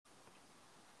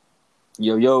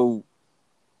Yo, yo,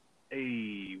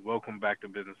 Hey, welcome back to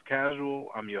Business Casual.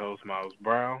 I'm your host, Miles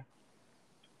Brown.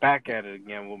 Back at it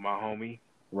again with my homie.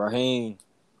 Raheem.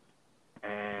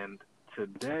 And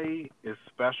today is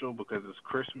special because it's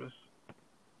Christmas,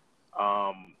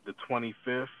 the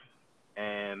 25th,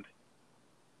 and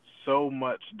so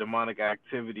much demonic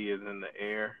activity is in the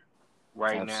air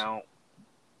right Abs- now.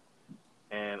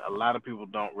 And a lot of people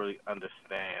don't really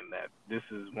understand that this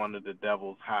is one of the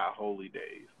devil's high holy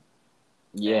days.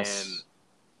 And yes,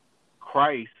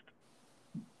 Christ,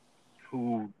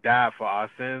 who died for our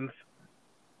sins,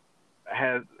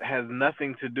 has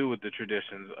nothing to do with the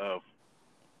traditions of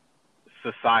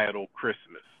societal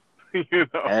Christmas. you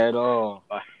know, at all.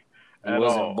 like He at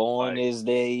wasn't all. born Like this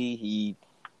day.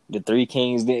 The three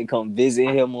kings didn't come visit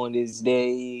him on this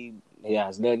day. It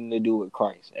has nothing to do with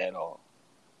Christ at all.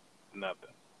 nothing.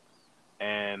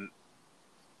 And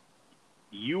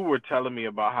you were telling me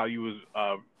about how you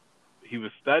was he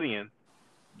was studying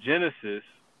Genesis,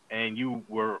 and you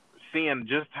were seeing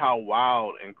just how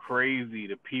wild and crazy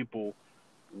the people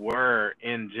were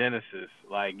in Genesis.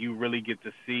 Like you really get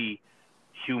to see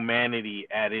humanity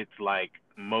at its like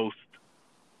most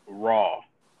raw,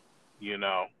 you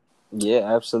know.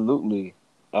 Yeah, absolutely.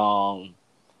 Um,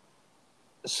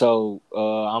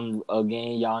 I'm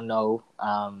again, y'all know,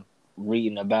 I'm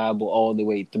reading the Bible all the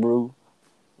way through.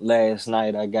 Last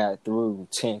night I got through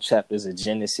 10 chapters of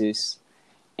Genesis,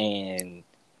 and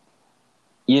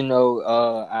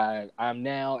I'm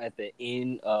now at the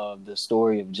end of the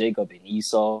story of Jacob and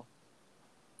Esau,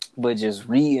 but just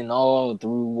reading all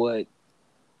through what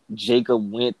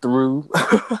Jacob went through,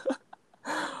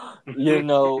 and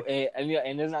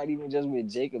it's not even just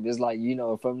with Jacob. It's like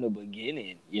from the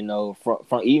beginning,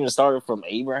 from even started from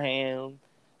Abraham,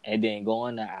 and then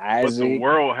going to what the Isaac,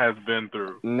 world has been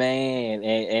through. man,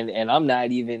 and I'm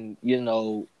not even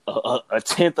a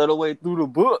tenth of the way through the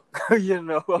book.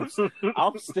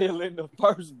 I'm still in the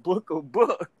first book of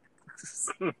books.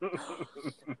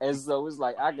 And so it's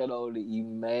like I can only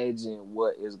imagine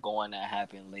what is going to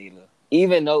happen later.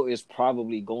 Even though it's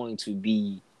probably going to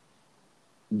be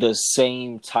the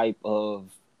same type of,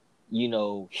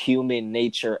 human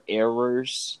nature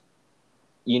errors,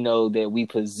 that we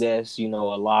possess, a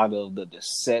lot of the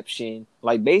deception,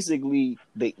 like basically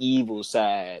the evil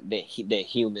side that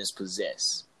humans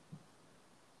possess.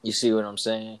 You see what I'm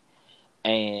saying?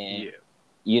 And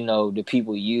Yeah. the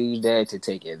people use that to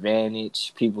take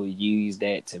advantage. People use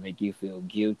that to make you feel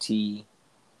guilty.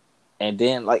 And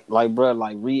then bro,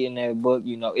 like reading that book,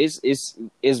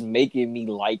 it's making me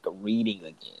like reading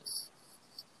again.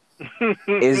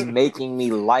 It's making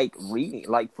me like reading,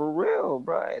 like for real,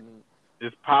 bro. And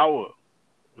It's power.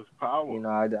 It's power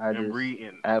I and just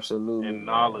reading absolutely, and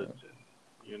knowledge, man.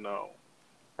 and you know,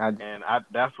 I and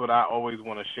that's what I always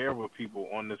want to share with people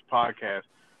on this podcast.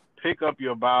 Pick up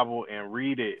your Bible and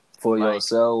read it. For Like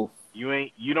yourself,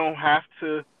 you don't have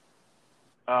to.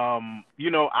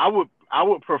 I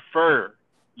would prefer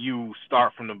you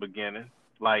start from the beginning,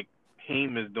 like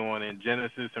Heem is doing in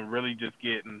Genesis, and really just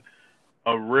getting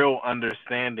a real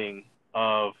understanding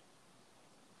of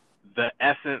the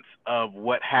essence of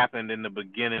what happened in the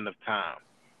beginning of time.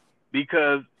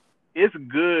 Because it's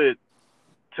good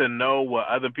to know what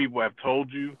other people have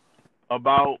told you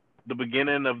about the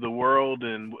beginning of the world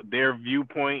and their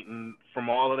viewpoint and from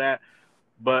all of that.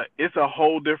 But it's a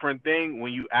whole different thing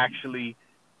when you actually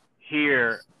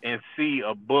hear and see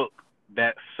a book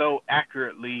that so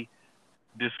accurately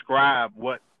describe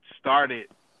what started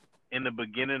in the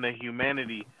beginning of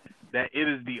humanity that it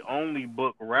is the only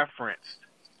book referenced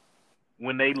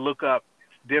when they look up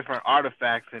different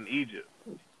artifacts in Egypt.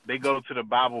 They go to the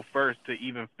Bible first to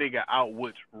even figure out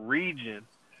which region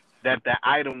that the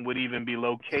item would even be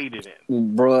located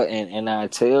in. bro. And I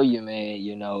tell you,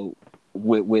 man,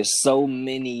 with so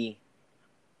many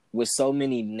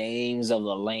names of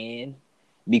the land,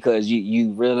 because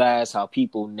you realize how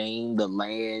people name the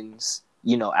lands,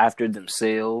 after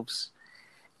themselves,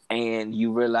 and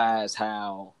you realize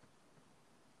how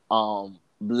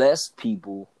blessed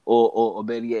people, or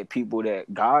better yet, people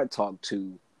that God talked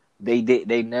to,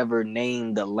 they never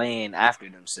named the land after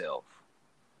themselves.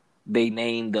 They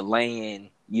named the land,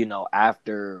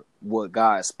 after what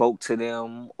God spoke to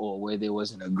them, or where there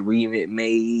was an agreement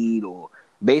made, or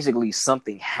basically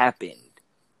something happened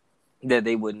that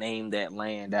they would name that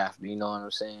land after. You know what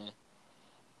I'm saying?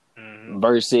 Most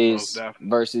Versus definitely.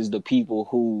 versus the people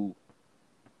who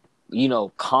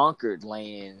conquered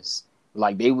lands,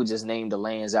 like they would just name the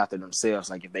lands after themselves.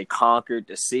 Like if they conquered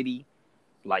the city,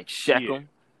 like Yeah. Shechem,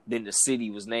 then the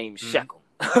city was named Mhm.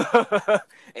 Shechem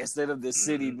instead of the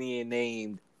city Mhm. being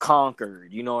named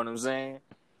Conquered. You know what I'm saying?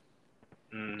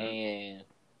 Mm-hmm. And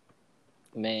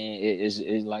man, it's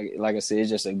like I said, it's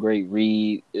just a great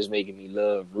read. It's making me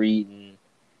love reading.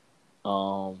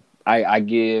 I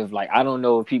give, like, I don't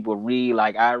know if people read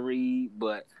like I read,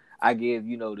 but I give,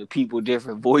 the people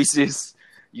different voices.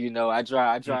 I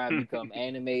try and become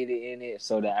animated in it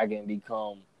so that I can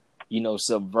become,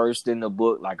 submersed in the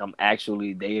book, like I'm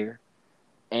actually there.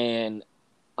 And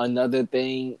another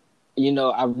thing,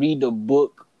 I read the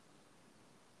book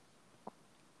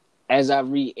as I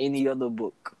read any other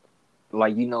book.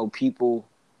 Like, people,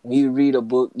 when you read a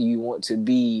book, you want to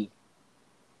be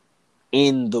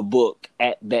in the book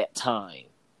at that time.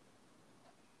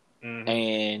 Mm-hmm.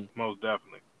 And Most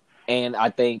definitely. I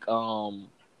think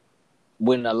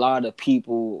when a lot of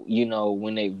people,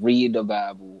 when they read the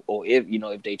Bible, or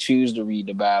if they choose to read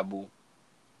the Bible,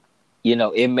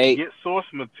 it may, Get source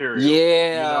material.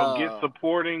 Get yeah,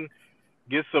 supporting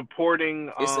it's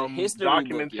a history book,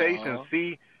 documentation. y'all.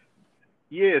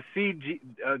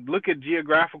 Look at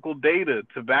geographical data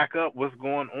to back up what's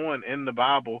going on in the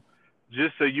Bible,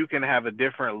 just so you can have a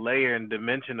different layer and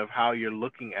dimension of how you're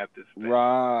looking at this thing.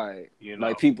 Right.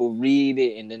 Like, people read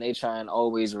it and then they try and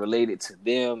always relate it to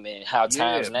them and how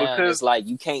times now. And because it's like,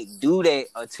 you can't do that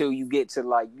until you get to,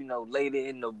 like, later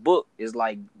in the book. It's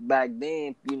like back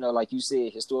then, like you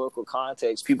said, historical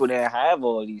context, people didn't have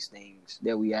all these things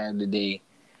that we have today.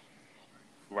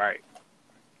 Right.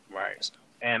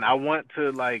 And I want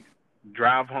to, like,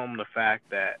 drive home the fact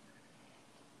that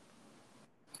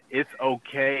it's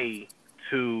okay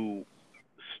to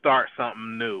start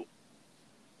something new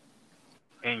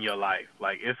in your life.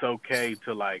 Like, it's okay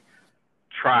to, like,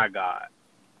 try God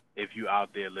if you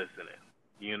out there listening.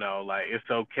 Like, it's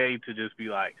okay to just be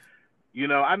like,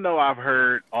 I know I've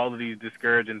heard all of these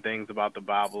discouraging things about the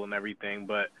Bible and everything,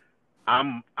 but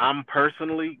I'm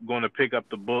personally going to pick up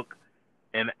the book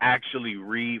and actually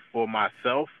read for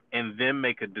myself and then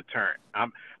make a deterrent.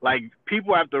 I'm like,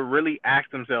 people have to really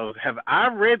ask themselves, have I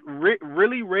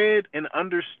really read and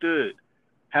understood?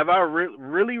 Have I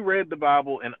really read the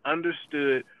Bible and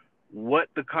understood what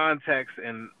the context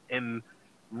and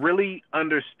really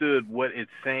understood what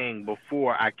it's saying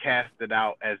before I cast it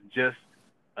out as just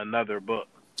another book?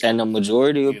 And the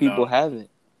majority of people haven't,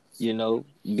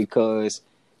 because,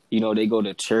 they go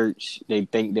to church. They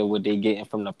think that what they're getting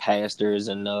from the pastor is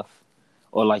enough.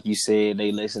 Or like you said,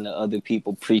 they listen to other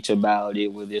people preach about it,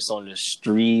 whether it's on the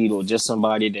street or just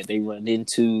somebody that they run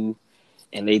into,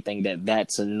 and they think that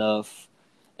that's enough.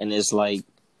 And it's like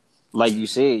you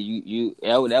said,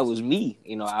 that was me.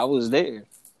 I was there.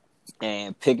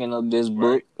 And picking up this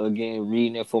book, again,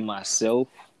 reading it for myself,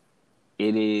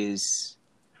 it is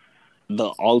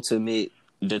the ultimate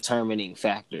determining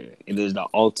factor. It is the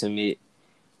ultimate,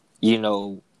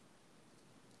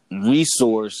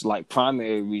 resource, like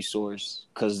primary resource,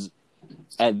 because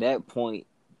at that point,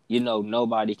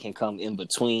 nobody can come in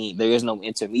between. There is no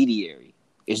intermediary.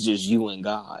 It's just you and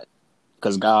God,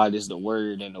 because God is the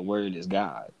Word and the Word is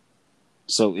God.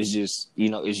 So it's just,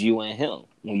 it's you and Him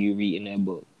when you read in that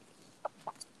book.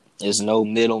 There's no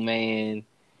middleman.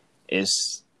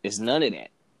 It's none of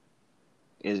that.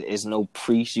 It's no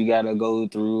priest you gotta go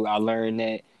through. I learned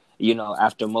that,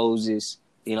 after Moses,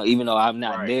 even though I'm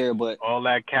not there, but all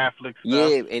that Catholic stuff.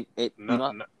 Yeah,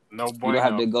 no you don't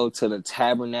have to go to the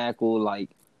tabernacle. Like,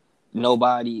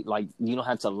 nobody, like, you don't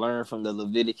have to learn from the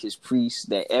Leviticus priests.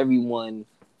 That everyone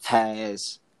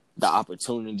has the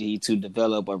opportunity to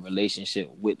develop a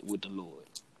relationship with the Lord.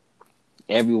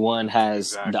 Everyone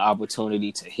has the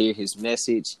opportunity to hear His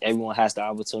message. Everyone has the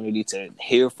opportunity to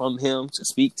hear from Him, to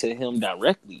speak to Him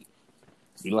directly.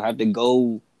 You don't have to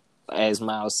go, as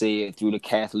Miles said, through the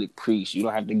Catholic priest. You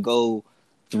don't have to go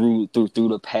through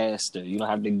the pastor. You don't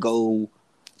have to go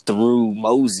through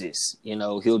Moses.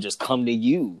 He'll just come to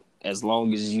you, as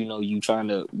long as you trying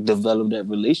to develop that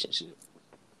relationship.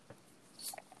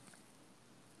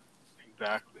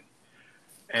 Exactly.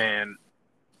 And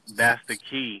that's the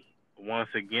key, once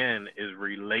again, is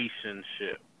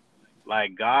relationship.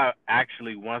 Like, God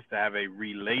actually wants to have a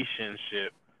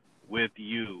relationship with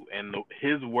you, and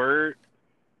His Word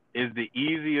is the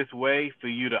easiest way for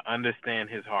you to understand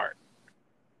His heart.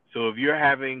 So if you're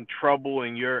having trouble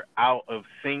and you're out of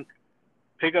sync,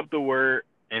 pick up the Word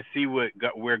and see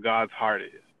where God's heart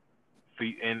is.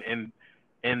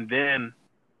 And then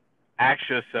ask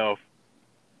yourself,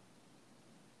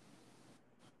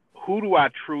 who do I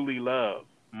truly love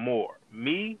more,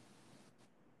 me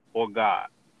or God?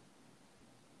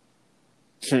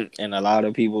 And a lot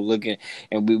of people looking,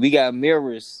 and we got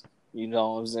mirrors, you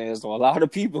know what I'm saying? So a lot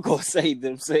of people gonna say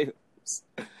themselves.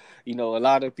 A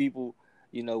lot of people,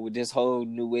 with this whole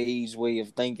new age way of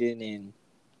thinking and,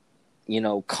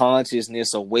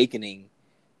 consciousness awakening,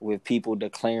 with people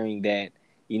declaring that,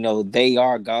 they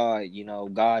are God.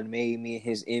 God made me in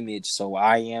his image, so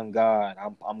I am God.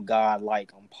 I'm God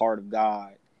like. I'm part of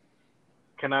God.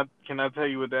 Can I tell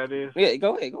you what that is? Yeah,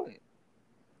 go ahead.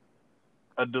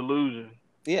 A delusion.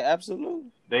 Yeah,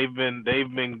 absolutely. They've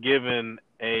been given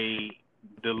a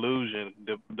delusion.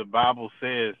 The Bible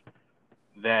says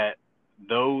that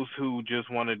those who just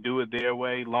want to do it their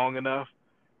way long enough,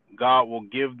 God will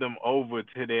give them over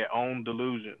to their own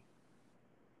delusion.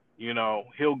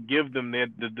 He'll give them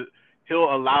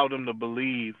he'll allow them to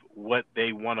believe what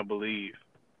they want to believe.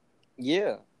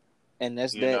 Yeah. And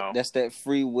that's You that know, that's that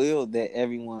free will that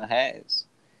everyone has.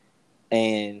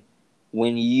 And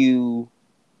when you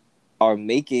are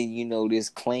making, this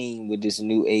claim with this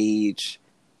new age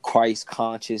Christ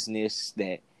consciousness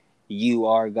that you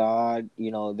are God,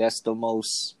 that's the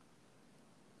most,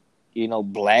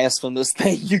 blasphemous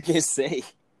thing you can say.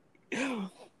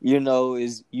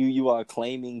 Is you are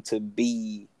claiming to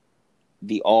be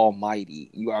the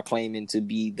Almighty. You are claiming to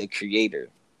be the creator.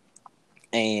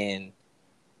 And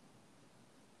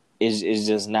it's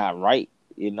just not right.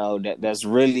 That's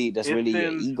really it your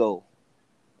sends ego.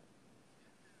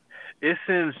 it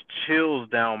sends chills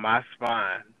down my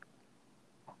spine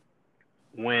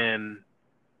when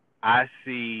I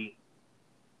see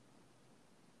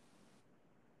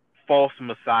false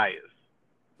messiahs,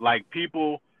 like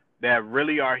people that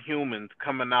really are humans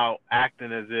coming out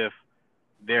acting as if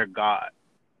they're God.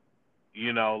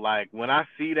 Like when I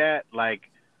see that, like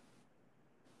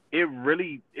it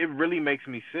really makes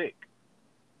me sick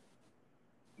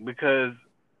because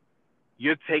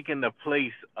you're taking the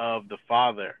place of the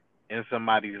Father in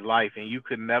somebody's life, and you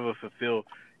could never fulfill.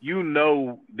 You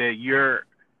know that you're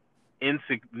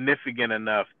insignificant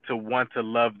enough to want to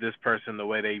love this person the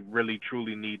way they really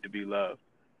truly need to be loved.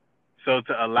 So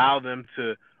to allow them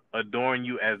to adorn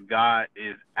you as God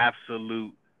is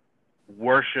absolute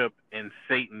worship and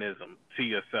Satanism to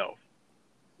yourself.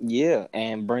 Yeah,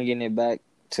 and bringing it back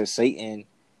to Satan,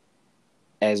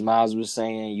 as Miles was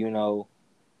saying,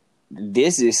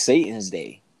 this is Satan's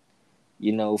day.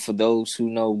 For those who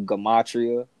know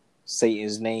Gematria,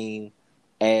 Satan's name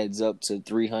adds up to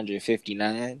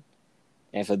 359.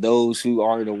 And for those who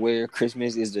aren't aware,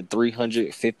 Christmas is the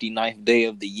 359th day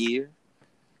of the year.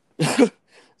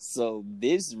 So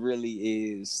this really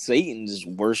is Satan's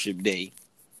worship day.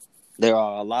 There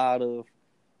are a lot of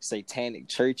satanic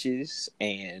churches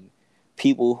and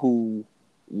people who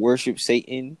worship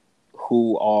Satan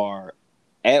who are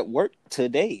at work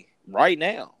today, right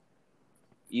now.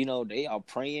 They are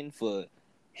praying for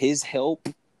his help.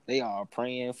 They are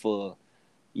praying for,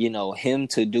 him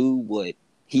to do what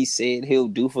he said he'll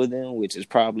do for them, which is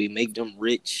probably make them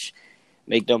rich,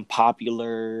 make them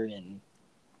popular, and,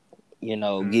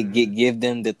 give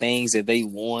them the things that they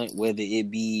want, whether it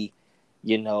be,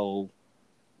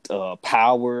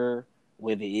 power,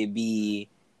 whether it be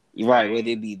right, whether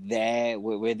it be that,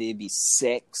 whether it be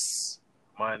sex,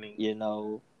 money,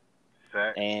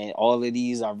 sex. and all of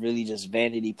these are really just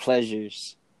vanity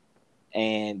pleasures.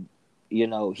 And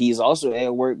he's also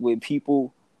at work with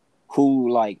people who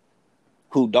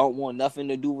don't want nothing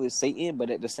to do with Satan, but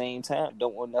at the same time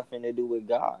don't want nothing to do with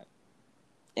God.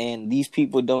 And these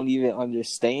people don't even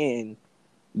understand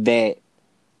that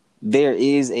there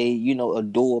is a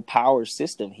dual power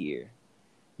system here.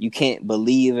 You can't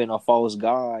believe in a false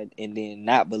God and then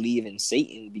not believe in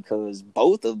Satan, because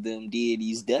both of them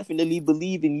deities definitely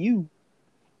believe in you.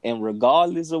 And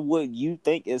regardless of what you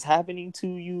think is happening to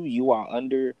you, you are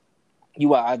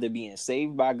either being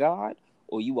saved by God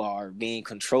or you are being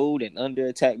controlled and under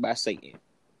attack by Satan.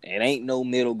 It ain't no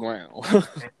middle ground.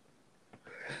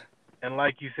 And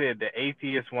like you said, the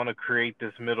atheists want to create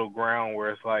this middle ground where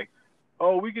it's like,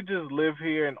 oh, we could just live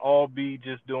here and all be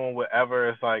just doing whatever.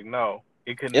 It's like, no,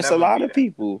 it could It's a never lot be of that.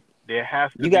 people. There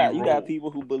has to You be got rules. people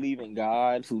who believe in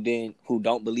God who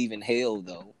don't believe in hell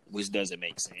though, which doesn't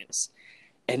make sense.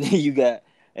 And then you got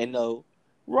and no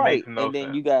Makes right, no and then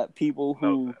sense. you got people No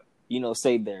who sense.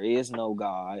 say there is no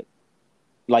God,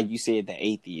 like you said, the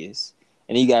atheists,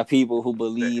 and you got people who The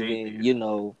believe in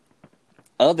atheists.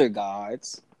 other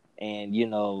gods, and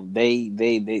they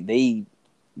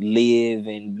live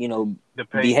and The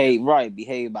pagans.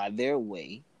 behave by their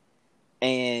way,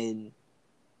 and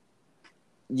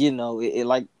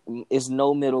it's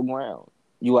no middle ground.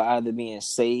 You are either being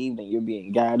saved and you're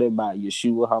being guided by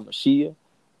Yeshua HaMashiach,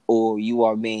 or you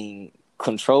are being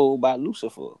controlled by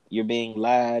Lucifer. You're being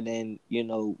lied, and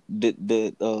you're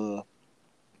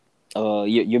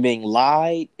being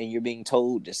lied, and you're being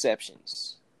told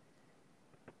deceptions,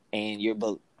 and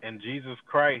And Jesus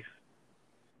Christ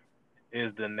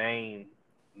is the name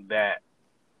that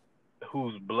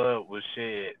whose blood was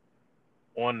shed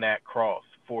on that cross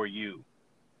for you,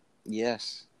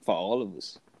 Yes, for all of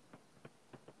us.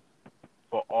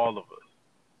 for all of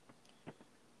us.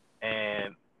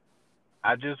 And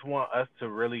I just want us to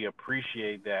really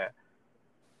appreciate that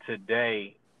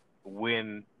today,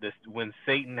 when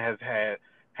Satan has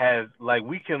like,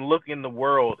 we can look in the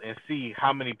world and see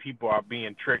how many people are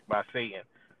being tricked by Satan.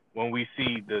 When we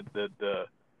see the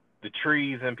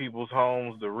trees in people's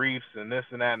homes, the reefs, and this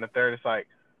and that and the third, it's like,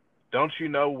 don't you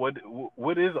know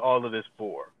what is all of this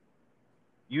for?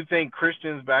 You think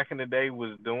Christians back in the day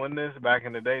was doing this back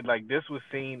in the day? Like, this was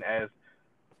seen as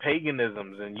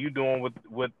paganisms, and you doing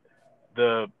what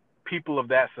the people of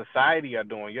that society are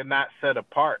doing. You're not set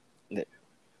apart. Yeah.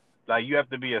 Like, you have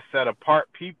to be a set apart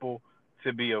people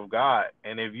to be of God.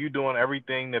 And if you're doing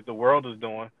everything that the world is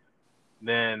doing,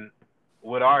 then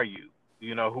what are you?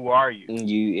 You know, who are you?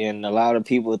 And a lot of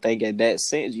people think in that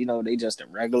sense, they just a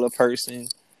regular person,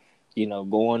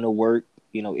 going to work,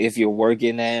 if you're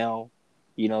working now,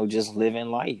 just living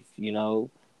life,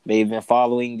 They've been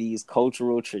following these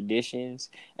cultural traditions.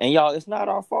 And y'all, it's not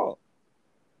our fault.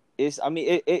 It's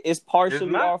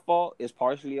partially our fault. It's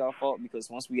partially our fault because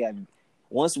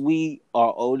once we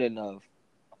are old enough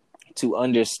to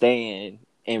understand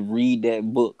and read that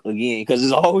book again, because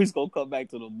it's always gonna come back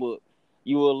to the book,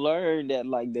 you will learn that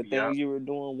like the things you were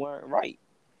doing weren't right.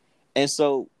 And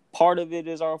so part of it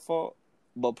is our fault,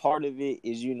 but part of it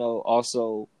is,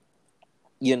 also,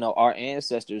 our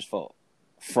ancestors' fault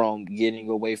from getting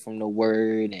away from the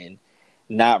word and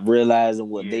not realizing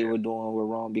what they were doing were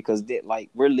wrong, because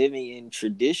we're living in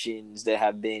traditions that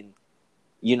have been,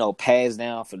 passed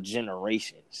down for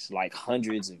generations, like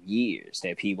hundreds of years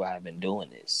that people have been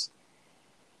doing this.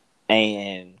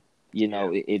 And,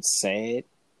 it's sad,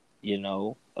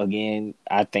 again,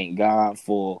 I thank God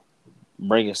for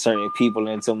bringing certain people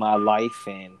into my life,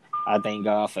 and I thank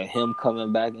God for him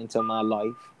coming back into my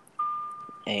life.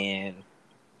 And,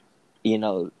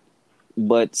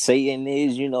 but Satan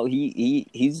is,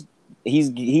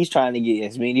 he's trying to get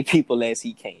as many people as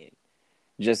he can,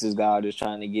 just as God is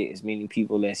trying to get as many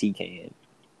people as he can.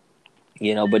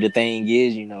 But the thing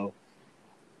is,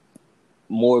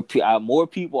 more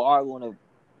people are going to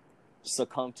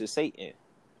succumb to Satan.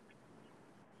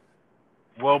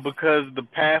 Well, because the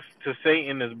path to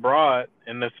Satan is broad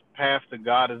and the path to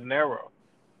God is narrow.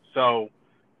 So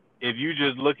if you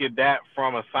just look at that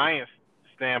from a science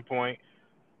standpoint,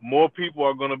 more people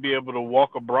are going to be able to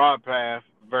walk a broad path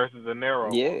versus a narrow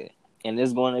one. Yeah, and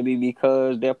it's going to be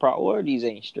because their priorities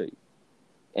ain't straight.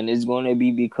 And it's going to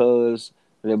be because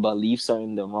their beliefs are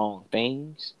in the wrong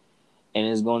things. And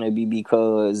it's going to be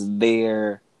because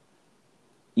Satan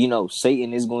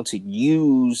is going to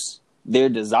use their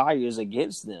desires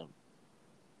against them.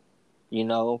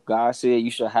 God said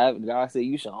you should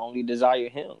only desire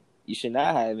him. You should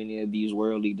not have any of these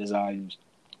worldly desires,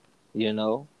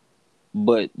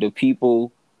 But the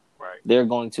people, right, they're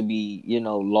going to be,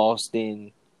 lost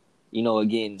in,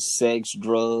 again, sex,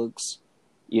 drugs.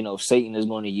 Satan is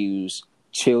going to use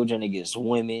children against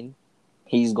women.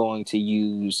 He's going to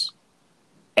use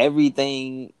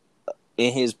everything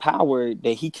in his power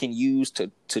that he can use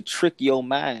to trick your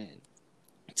mind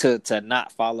to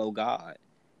not follow God.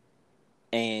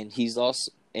 And he's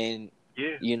also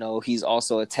he's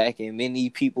also attacking many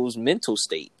people's mental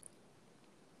state.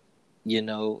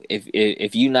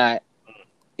 If you not,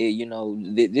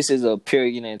 this is a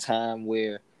period in time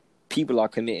where people are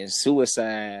committing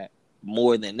suicide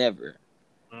more than ever.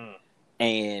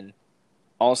 And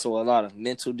also a lot of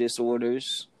mental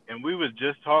disorders. And we was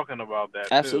just talking about that.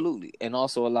 Absolutely. Too. And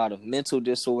also a lot of mental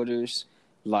disorders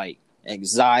like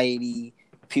anxiety.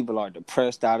 People are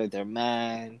depressed out of their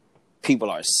mind. People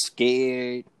are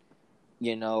scared.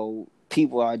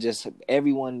 People are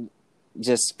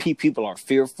people are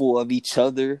fearful of each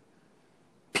other.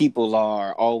 People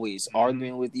are always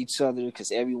arguing with each other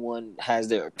because everyone has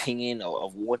their opinion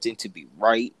of wanting to be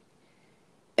right.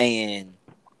 And,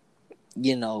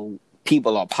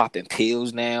 people are popping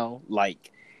pills now.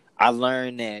 Like, I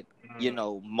learned that,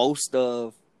 most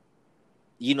of,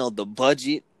 the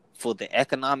budget for the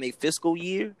economic fiscal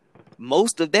year,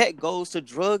 most of that goes to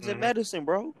drugs and medicine,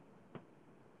 bro.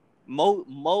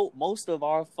 Most of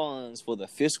our funds for the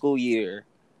fiscal year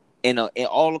and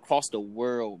all across the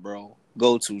world, bro,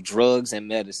 go to drugs and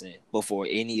medicine before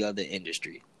any other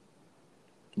industry.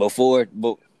 But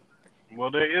well,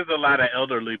 there is a lot of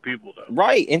elderly people though,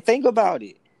 right? And think about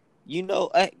it.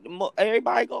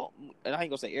 Everybody and I ain't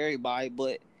gonna say everybody,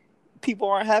 but people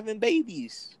aren't having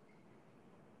babies.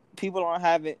 People aren't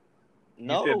having.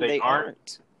 No, they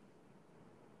aren't.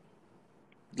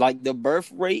 Like the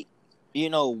birth rate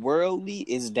worldly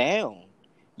is down.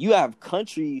 You have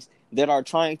countries that are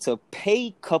trying to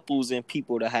pay couples and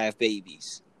people to have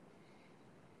babies.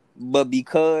 But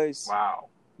because, Wow.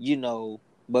 you know,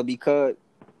 but because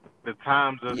The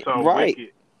times are so right,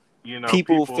 wicked.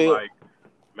 people People feel like,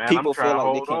 man, I'm people feel trying to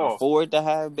like they hold can't off. afford to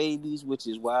have babies, which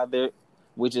is why Oh, of they're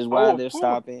course.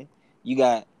 stopping. You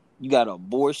got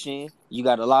abortion. You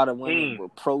got a lot of women Team.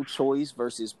 with pro-choice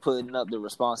versus putting up the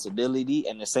responsibility,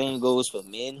 and the same goes for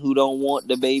men who don't want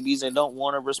the babies and don't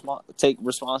want to take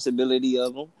responsibility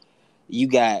of them. You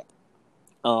got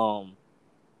um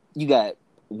you got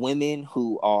women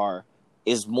who are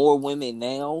is more women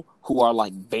now who are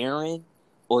like barren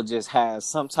or just has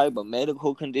some type of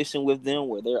medical condition with them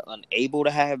where they're unable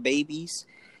to have babies.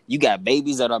 You got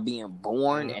babies that are being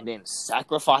born and then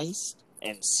sacrificed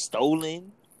and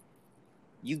stolen.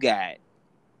 You got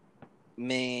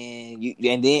and then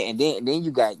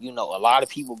you got a lot of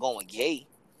people going gay,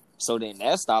 so then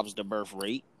that stops the birth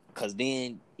rate because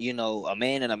then a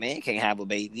man and a man can't have a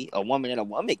baby, a woman and a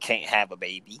woman can't have a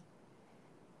baby.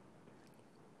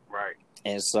 Right.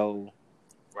 And so,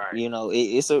 Right.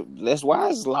 that's why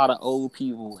it's a lot of old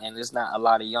people and it's not a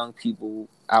lot of young people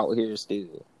out here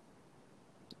still.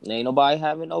 Ain't nobody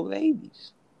having no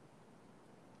babies.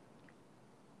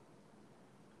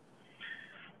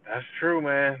 That's true,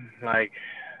 man. Like,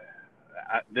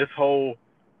 this whole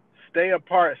stay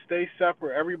apart, stay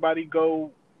separate, everybody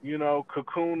go,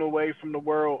 cocoon away from the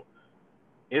world.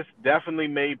 It's definitely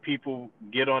made people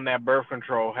get on that birth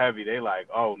control heavy. They like,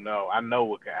 oh no, I know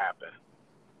what could happen,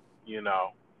 you know.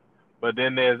 But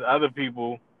then there's other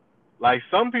people, like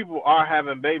some people are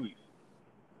having babies,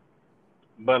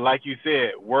 but like you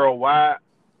said, worldwide,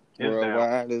 it's down.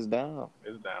 Worldwide is down.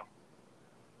 It's down.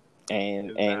 And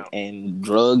It's and down. and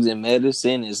drugs and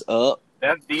medicine is up.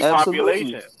 That's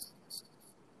depopulation.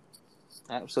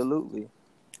 Absolutely.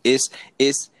 It's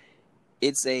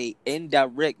a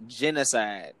indirect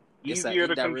genocide. It's an Easier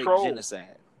to indirect control.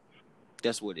 genocide.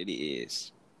 That's what it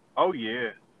is. Oh yeah.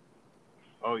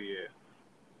 Oh yeah.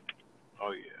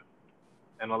 Oh yeah.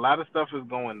 And a lot of stuff is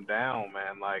going down,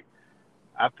 man. Like,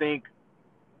 I think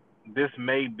this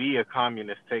may be a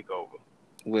communist takeover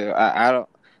Well, I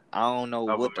don't know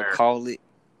of what to America. call it,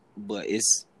 but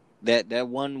it's that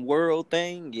one world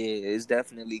thing. Yeah, it's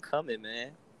definitely coming,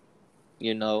 man.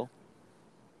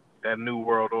 That new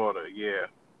world order, yeah.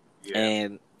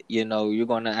 And you're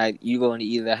gonna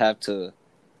either have to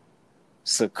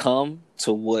succumb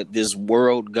to what this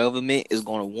world government is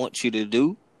gonna want you to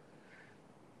do,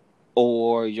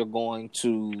 or you're going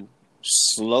to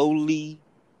slowly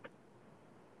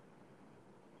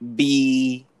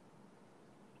be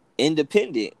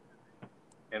independent.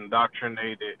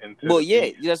 Indoctrinated into Well,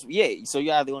 the beast. So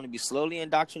you're either going to be slowly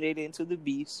indoctrinated into the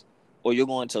beast, or you're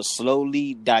going to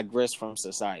slowly digress from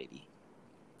society.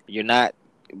 You're not,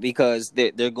 because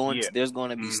there's going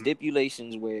to be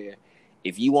stipulations where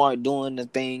if you aren't doing the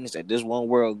things that this one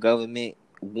world government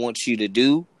wants you to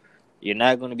do, you're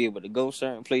not going to be able to go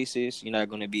certain places. You're not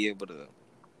going to be able to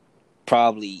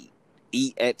probably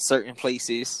eat at certain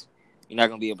places. You're not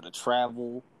going to be able to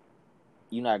travel.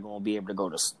 You're not going to be able to go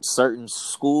to certain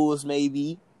schools,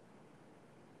 maybe.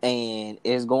 And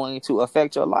it's going to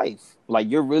affect your life.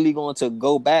 Like, you're really going to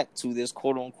go back to this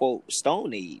quote unquote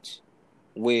Stone Age,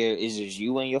 where it's just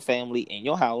you and your family in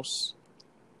your house.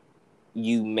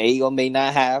 You may or may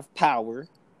not have power.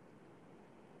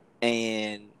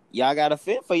 And y'all got to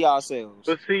fend for yourselves.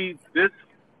 But see, this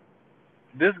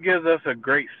gives us a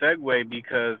great segue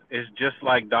because it's just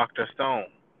like Dr. Stone.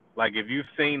 Like, if you've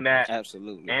seen that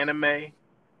anime,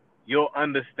 you'll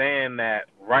understand that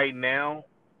right now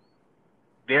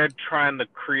they're trying to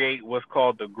create what's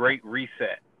called the Great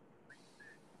Reset.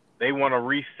 They want to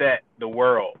reset the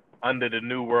world under the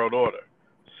New World Order.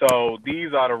 So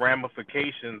these are the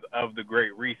ramifications of the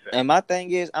Great Reset. And my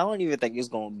thing is, I don't even think it's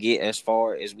going to get as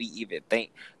far as we even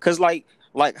think. Because, like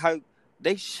how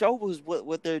they show us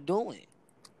what they're doing.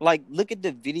 Like, look at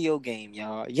the video game,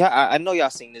 y'all. Yeah, I know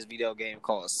y'all seen this video game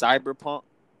called Cyberpunk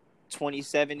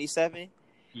 2077.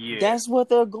 Yeah. That's what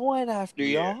they're going after,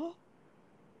 y'all.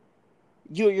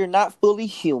 You're not fully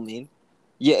human.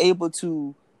 You're able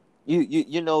to,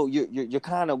 you're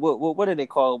kind of what do they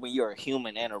call it when you're a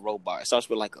human and a robot? It starts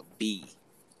with like a B.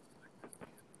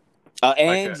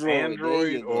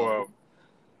 Android or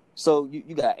so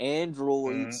you got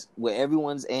androids where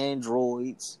everyone's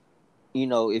androids.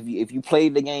 If you play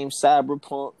the game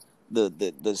Cyberpunk,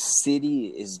 the city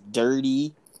is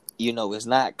dirty. It's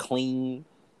not clean.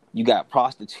 You got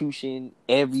prostitution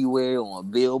everywhere on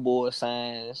billboard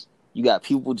signs. You got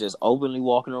people just openly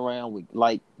walking around with,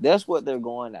 like, that's what they're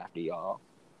going after, y'all.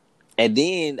 And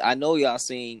then I know y'all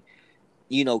seen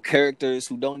characters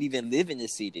who don't even live in the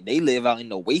city. They live out in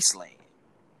the wasteland.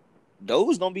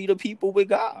 Those gonna be the people with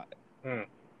God.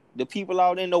 The people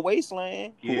out in the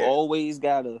wasteland who always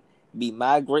gotta be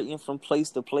migrating from place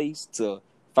to place to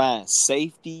find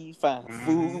safety, find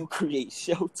food, create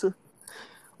shelter.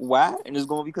 Why? And it's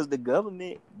going because the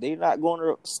government, they're not going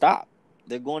to stop.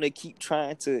 They're going to keep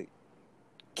trying to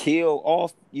kill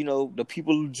off, the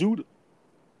people of Judah.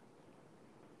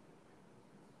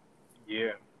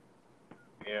 Yeah.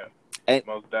 And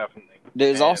most definitely.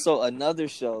 There's also another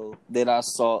show that I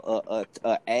saw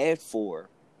a ad for.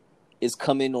 It's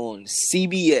coming on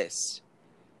CBS.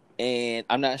 And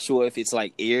I'm not sure if it's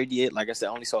like aired yet. Like I said,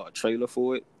 I only saw a trailer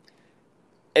for it.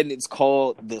 And it's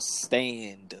called The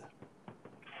Stand.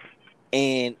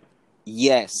 And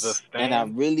yes, and I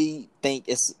really think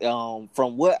it's from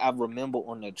what I remember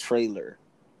on the trailer,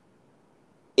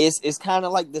 it's kind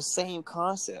of like the same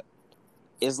concept.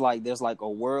 It's like there's like a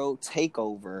world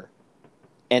takeover,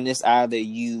 and it's either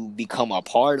you become a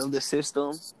part of the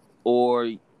system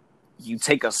or you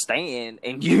take a stand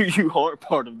and you are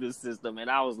part of this system.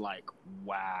 And I was like,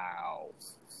 wow,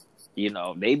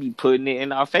 they be putting it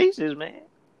in our faces, man.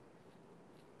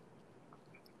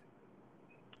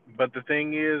 But the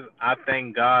thing is, I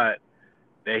thank God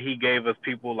that he gave us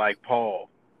people like Paul,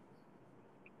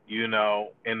 in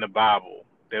the Bible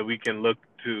that we can look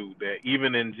to, that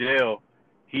even in jail,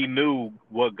 he knew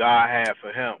what God had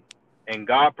for him. And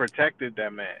God protected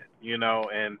that man,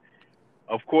 and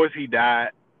of course he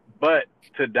died, but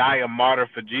to die a martyr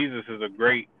for Jesus is a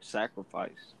great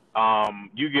sacrifice.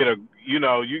 You get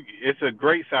it's a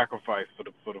great sacrifice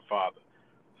for the Father.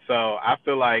 So I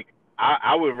feel like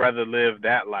I would rather live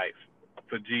that life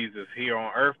for Jesus here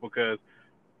on earth, because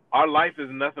our life is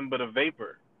nothing but a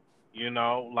vapor,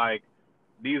 like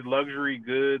these luxury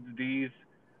goods,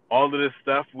 all of this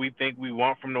stuff we think we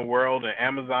want from the world, and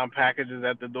Amazon packages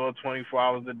at the door 24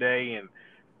 hours a day, and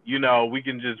we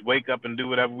can just wake up and do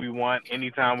whatever we want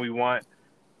anytime we want.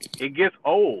 It gets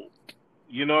old.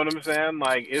 You know what I'm saying?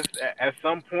 Like, it's at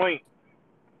some point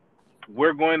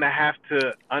we're going to have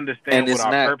to understand what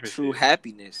our purpose is. And it's not true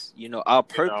happiness.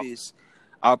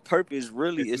 Our purpose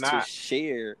really is to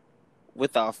share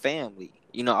with our family.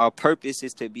 Our purpose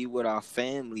is to be with our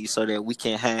family so that we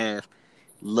can have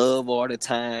love all the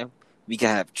time. We can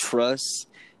have trust.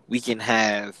 We can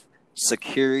have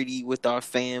security with our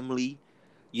family.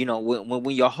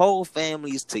 When your whole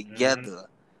family is together,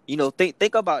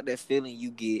 think about that feeling you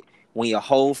get when your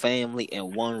whole family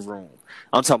in one room.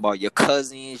 I'm talking about your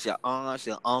cousins, your aunts,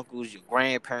 your uncles, your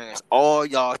grandparents, all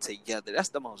y'all together. That's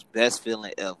the most best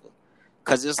feeling ever.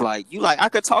 Cause it's like I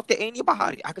could talk to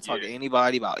anybody. I could talk to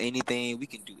anybody about anything. We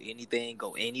can do anything,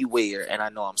 go anywhere, and I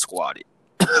know I'm squatted.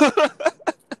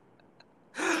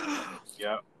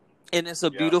 Yeah. And it's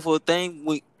a beautiful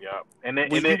thing. And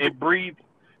it breeds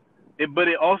but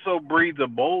it also breeds a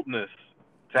boldness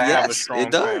to have a strong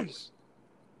family.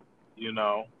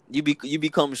 You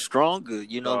become stronger.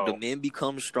 The men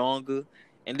become stronger,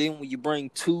 and then when you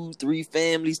bring 2-3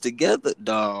 families together,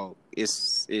 dog,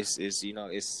 it's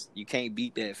you can't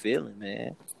beat that feeling,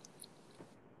 man.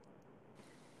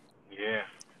 Yeah.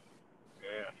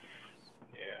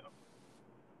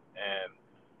 And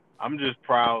I'm just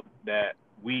proud that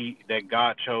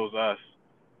God chose us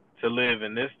to live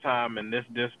in this time, in this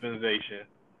dispensation.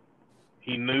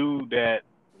 He knew that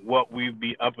what we'd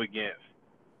be up against,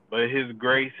 but his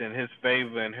grace and his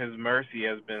favor and his mercy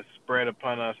has been spread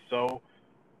upon us so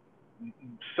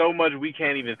much we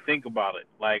can't even think about it.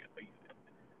 Like,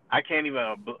 I can't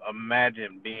even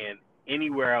imagine being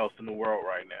anywhere else in the world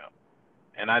right now.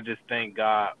 And I just thank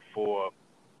God for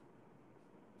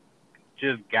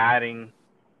just guiding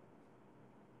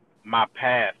my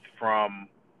path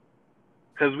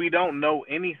because we don't know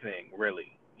anything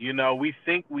really. We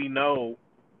think we know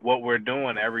what we're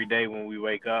doing every day when we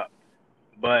wake up,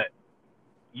 but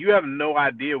you have no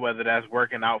idea whether that's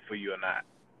working out for you or not,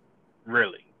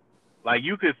 really. Like,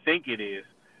 you could think it is,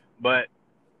 but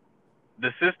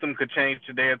the system could change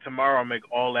today or tomorrow and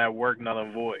make all that work null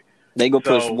and void. They go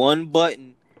push one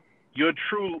button.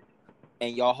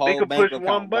 And your whole they could bank push account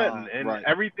one button gone. and right.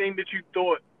 Everything that you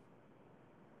thought.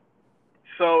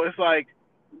 So it's like,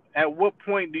 at what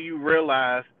point do you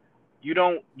realize you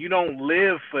don't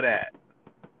live for that?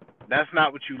 That's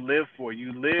not what you live for.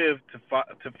 You live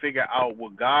to figure out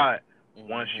what God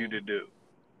wants you to do,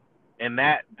 and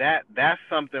that's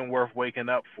something worth waking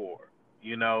up for.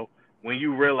 When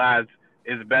you realize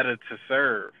it's better to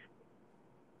serve.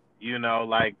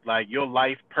 Like your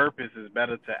life purpose is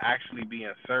better to actually be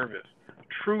in service,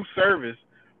 true service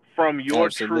from your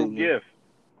true gift.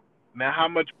 Now, how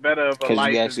much better of a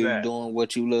life is that? Because you actually doing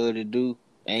what you love to do.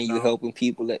 and You you know? helping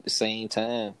people at the same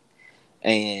time.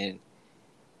 And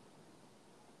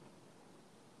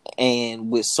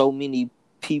with so many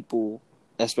people,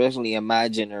 especially in my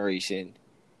generation,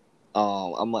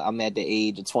 I'm at the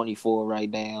age of 24 right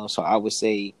now, so I would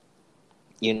say,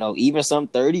 even some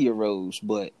 30-year-olds,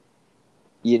 but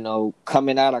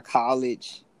coming out of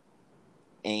college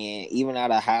and even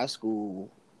out of high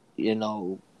school, you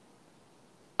know,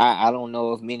 I don't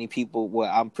know if many people.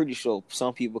 Well, I'm pretty sure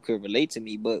some people could relate to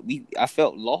me, but I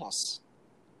felt lost.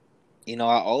 I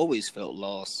always felt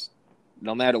lost.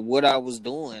 No matter what I was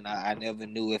doing, I never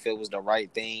knew if it was the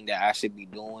right thing that I should be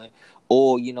doing.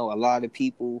 Or, a lot of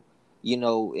people,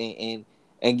 and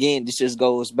again, this just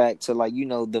goes back to like,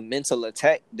 the mental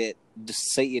attack that the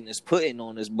Satan is putting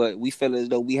on us, but we feel as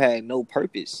though we had no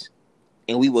purpose.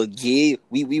 And we would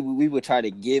try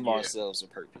to give Yeah. ourselves a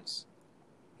purpose.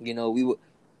 We would.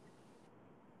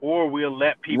 Or we'll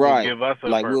let people Right. give us a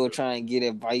Like we'll purpose. try and get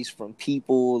advice from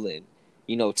people and,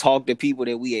 talk to people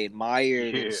that we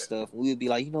admired and Yeah. stuff. We would be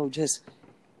like, just.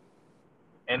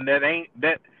 And that ain't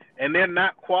that and they're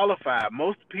not qualified.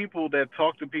 Most people that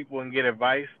talk to people and get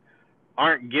advice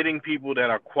aren't getting people that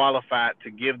are qualified to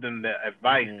give them the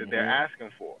advice that they're Mm-hmm. asking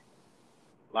for.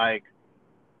 Like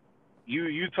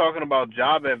you talking about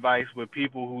job advice with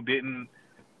people who didn't,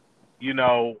 you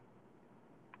know,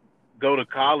 go to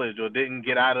college or didn't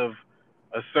get out of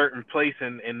a certain place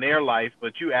in their life,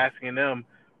 but you asking them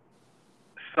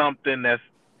something that's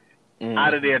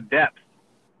out of Mm-hmm. their depth.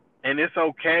 And it's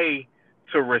okay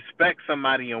to respect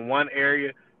somebody in one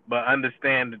area, but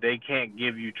understand that they can't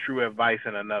give you true advice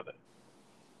in another.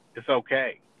 It's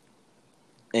okay,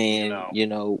 you And,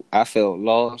 know. I felt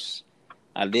lost.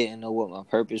 I didn't know what my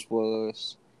purpose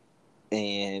was.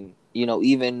 And,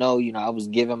 even though, I was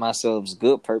giving myself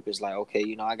good purpose, like,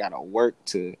 okay, I got to work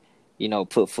to,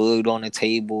 put food on the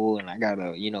table and I got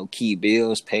to, keep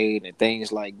bills paid and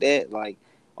things like that. Like,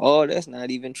 oh, that's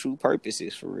not even true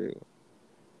purposes for real.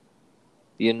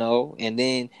 And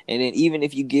then even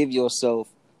if you give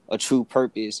yourself a true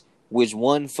purpose, which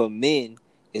one for men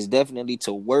is definitely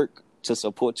to work to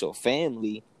support your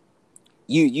family,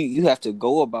 you have to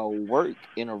go about work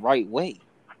in a right way.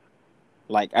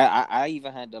 Like I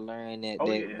even had to learn that Oh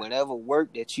that yeah.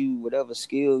 whatever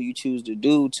skill you choose to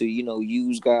do to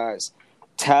use God's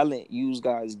talent, use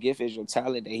God's gift as your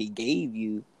talent that He gave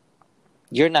you.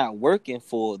 You're not working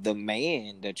for the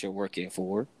man that you're working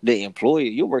for, the employer.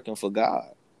 You're working for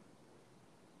God.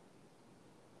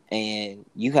 And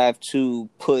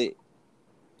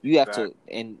Exactly.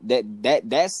 and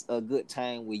that's a good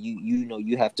time where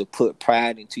you have to put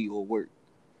pride into your work.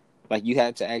 Like you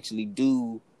have to actually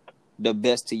do the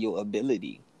best to your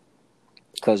ability,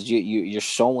 because you're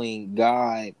showing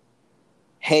God,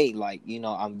 hey, like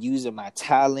I'm using my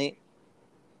talent.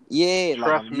 Yeah,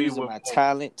 like I'm Trust me using with my more.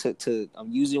 talent to I'm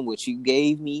using what you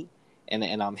gave me,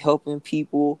 and I'm helping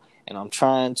people, and I'm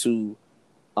trying to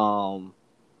um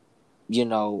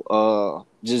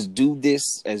just do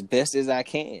this as best as I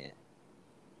can.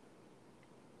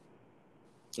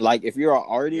 Like if you're an Yeah.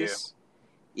 artist,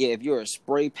 yeah, if you're a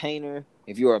spray painter,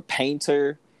 if you're a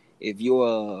painter, if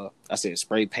you're I said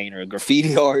spray painter, a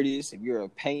graffiti artist, if you're a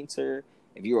painter,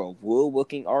 if you're a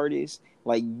woodworking artist,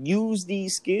 like use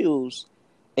these skills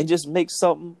and just make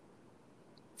something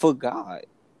for God.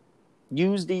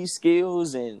 Use these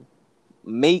skills and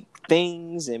make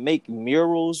things and make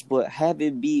murals, but have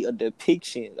it be a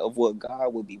depiction of what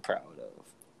God would be proud of.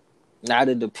 Not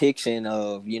a depiction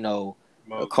of, a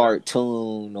Most definitely.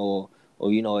 cartoon or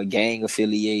a gang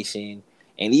affiliation.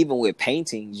 And even with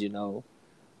paintings,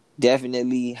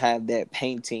 definitely have that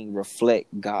painting reflect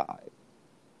God.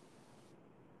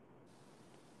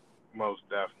 Most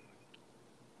definitely.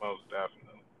 Most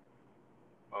definitely.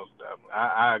 Most definitely.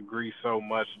 I agree so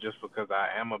much just because I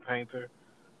am a painter.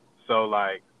 So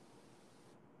like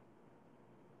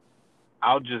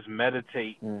I'll just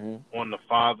meditate Mm-hmm. on the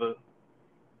Father,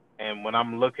 and when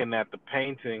I'm looking at the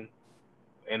painting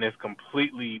and it's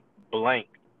completely blank,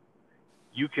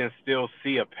 you can still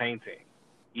see a painting,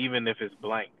 even if it's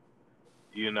blank,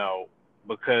 you know,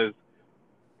 because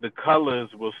the colors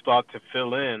will start to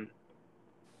fill in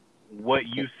what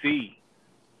you see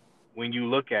when you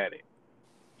look at it,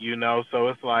 you know. So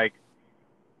it's like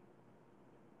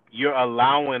you're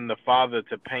allowing the Father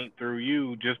to paint through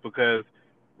you just because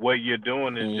what you're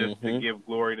doing is just to Mm-hmm. give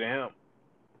glory to Him.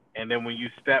 And then when you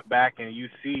step back and you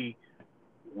see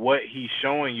what He's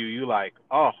showing you, you like,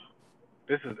 oh,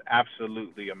 this is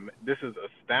absolutely, this is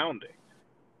astounding.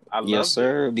 I Yes, love this.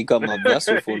 sir. Become a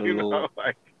vessel for the You Lord. know,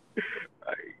 like,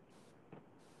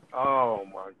 oh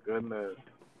my goodness,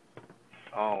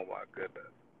 oh my goodness.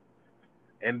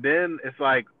 And then it's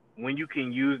like when you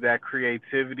can use that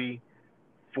creativity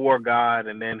for God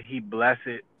and then he bless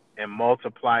it and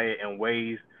multiply it in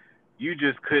ways you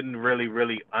just couldn't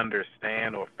really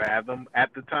understand or fathom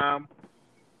at the time,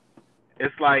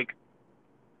 it's like,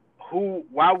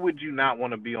 why would you not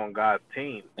want to be on God's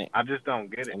team? I just don't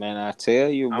get it. Man, I tell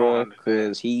you, bro,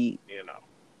 because he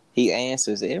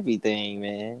answers everything,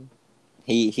 man.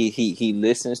 He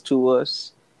listens to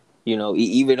us. You know,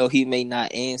 even though he may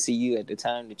not answer you at the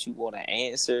time that you want to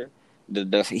answer,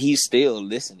 he's still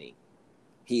listening.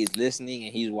 He's listening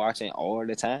and he's watching all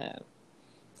the time.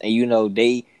 And you know,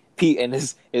 and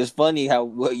it's funny how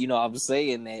I'm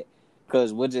saying that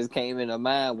because what just came into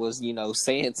mind was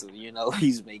Santa. You know,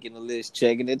 he's making a list,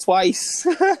 checking it twice.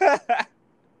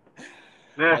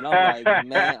 And I'm like,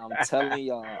 man, I'm telling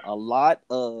y'all, a lot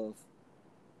of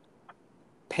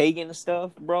pagan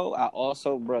stuff, bro.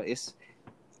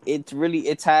 It's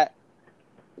man.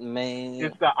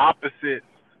 It's the opposite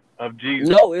of Jesus.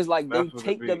 No, it's like they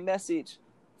take the message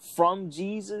from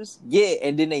Jesus,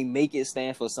 and then they make it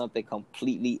stand for something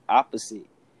completely opposite.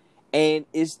 And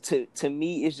it's to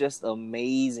me, it's just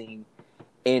amazing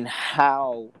in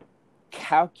how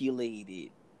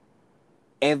calculated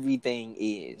everything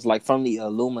is. Like from the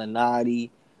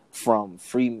Illuminati, from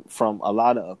a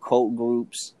lot of occult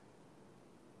groups.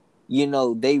 You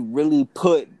know, they really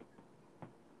put.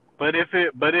 But if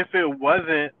it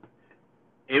wasn't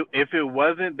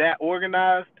that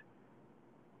organized,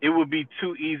 it would be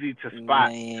too easy to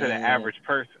spot to the average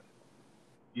person.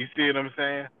 You see what I'm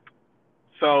saying?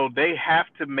 So they have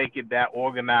to make it that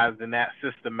organized and that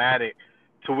systematic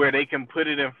to where they can put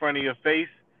it in front of your face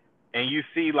and you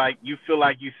feel like you've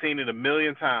seen it a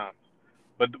million times.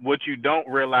 But what you don't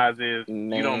realize is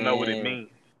you don't know what it means.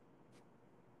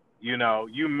 You know,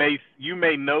 you may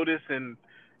notice and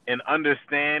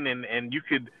understand and you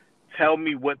could tell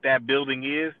me what that building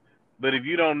is, but if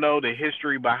you don't know the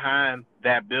history behind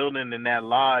that building and that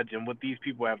lodge and what these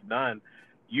people have done,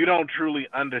 you don't truly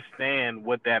understand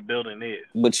what that building is.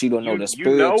 But you don't know the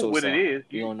spiritual side. You know what it is.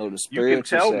 You don't know the spiritual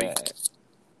side. You can tell me.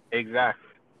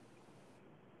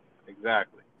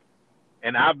 Exactly.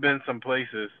 And I've been some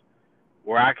places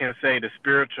where I can say the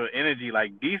spiritual energy,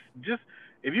 like just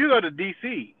if you go to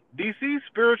DC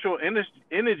spiritual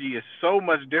energy is so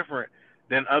much different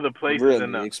than other places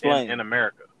in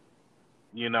America.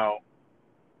 You know,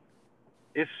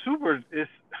 it's super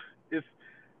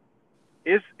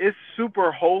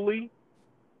holy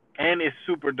and it's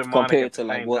super demonic compared to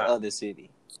like what other city?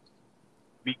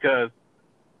 Because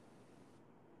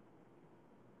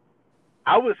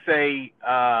I would say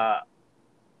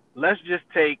let's just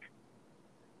take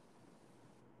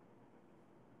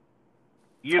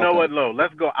know what, Lo?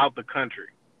 Let's go out the country.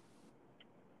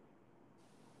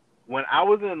 When I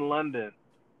was in London,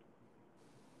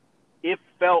 it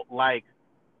felt like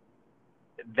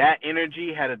that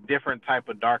energy had a different type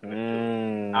of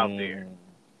darkness out there.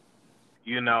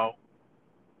 You know?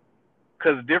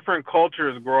 Because different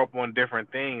cultures grow up on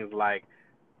different things. Like,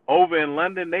 over in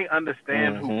London, they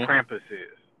understand who Krampus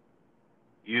is.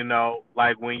 You know?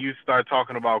 Like, when you start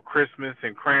talking about Christmas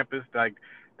and Krampus, like,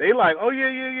 they like, oh,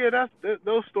 yeah, that's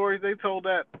those stories, they told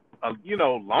that,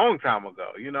 long time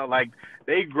ago. You know, like,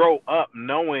 they grow up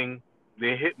knowing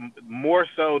more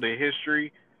so the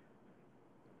history,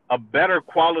 a better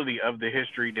quality of the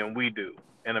history than we do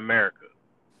in America,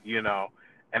 you know.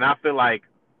 And I feel like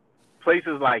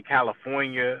places like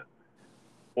California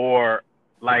or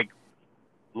like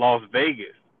Las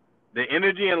Vegas, the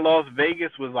energy in Las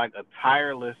Vegas was like a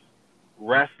tireless,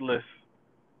 restless,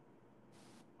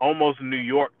 almost New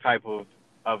York type of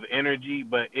energy,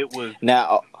 but it was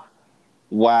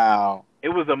wow. It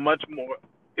was more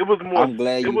I'm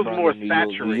glad it was more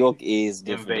saturated. New York is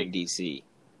different than DC.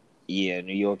 Yeah,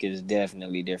 New York is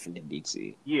definitely different than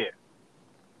DC. Yeah.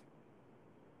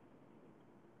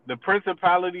 The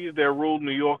principalities that rule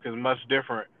New York is much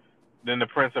different than the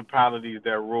principalities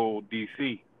that rule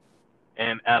DC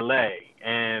and LA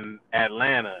and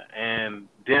Atlanta and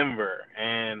Denver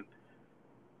and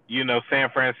San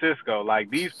Francisco. Like,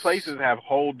 these places have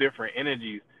whole different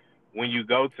energies when you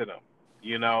go to them.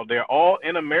 You know, they're all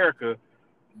in America,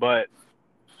 but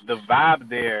the vibe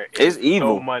there is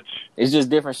evil. So much. It's just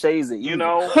different shades of evil. You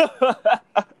know?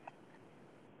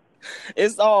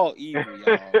 It's all evil,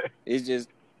 y'all. It's just,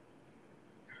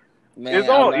 man, it's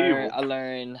all evil. I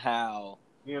learned how,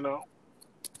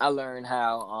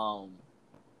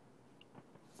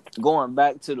 going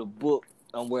back to the book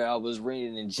where I was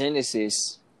reading in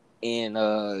Genesis in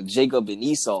Jacob and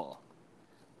Esau,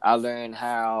 I learned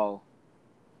how,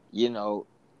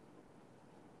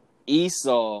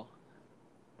 Esau,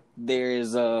 there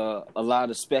is a lot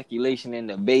of speculation and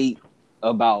debate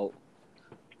about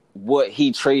what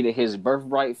he traded his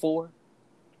birthright for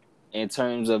in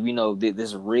terms of, you know,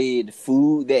 this red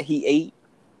food that he ate.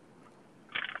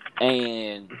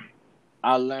 And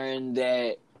I learned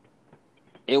that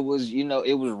it was, you know,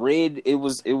 it was red, it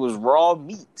was raw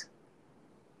meat.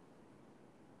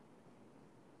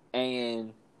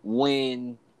 And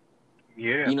when,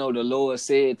 you know, the Lord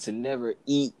said to never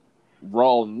eat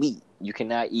raw meat, you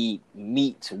cannot eat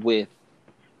meat with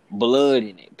blood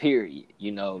in it, period.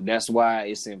 You know, that's why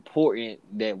it's important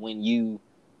that when you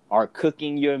are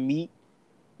cooking your meat,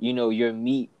 you know, your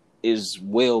meat is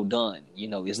well done. You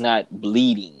know, it's not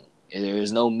bleeding. There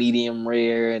is no medium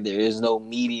rare. There is no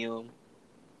medium.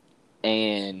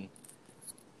 And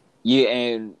yeah,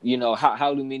 and you know,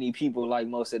 how do many people like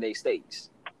most of their steaks?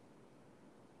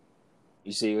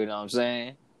 You see what I'm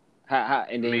saying?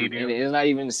 And then and it's not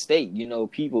even a steak. You know,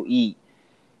 people eat.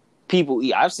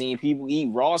 I've seen people eat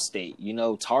raw steak. You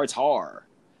know, tartare.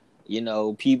 You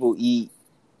know, people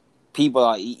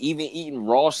are even eating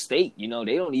raw steak. You know,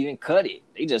 they don't even cut it.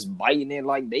 They just biting it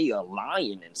like they a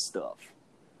lion and stuff.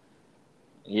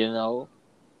 You know,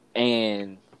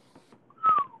 and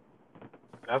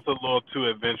that's a little too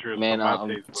adventurous man, for my I'm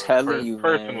taste. telling you,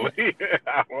 personally, man.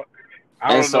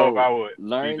 I don't know if I would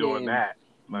be doing that.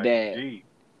 Like, that,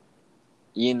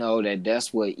 you know,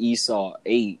 that's what Esau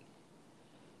ate,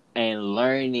 and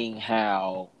learning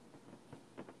how,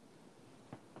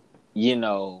 you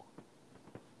know,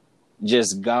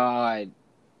 just God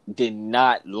did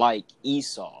not like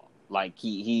Esau. Like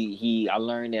I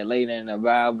learned that later in the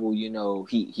Bible, you know,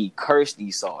 he cursed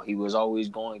Esau. He was always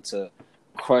going to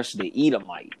crush the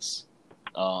Edomites,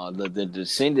 the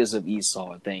descendants of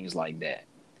Esau, and things like that.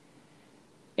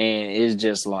 And it's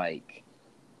just like,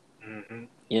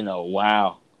 you know,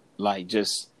 wow. Like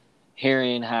just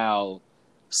hearing how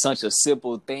such a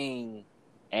simple thing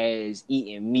as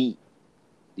eating meat,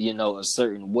 you know, a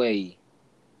certain way,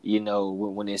 you know,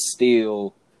 when it's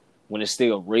still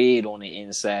red on the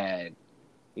inside,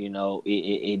 you know,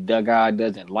 God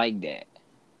doesn't like that,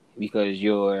 because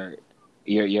you're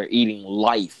eating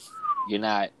life. You're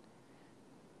not,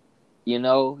 you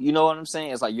know what I'm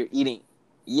saying? It's like you're eating,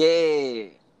 yeah.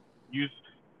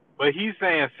 But he's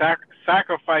saying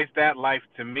sacrifice that life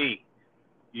to me,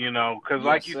 you know, because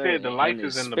like you said, the life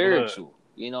is in spiritual. The blood.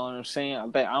 You know what I'm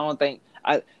saying?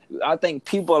 I think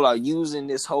people are using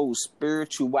this whole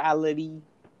spirituality,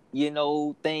 you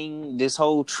know, thing, this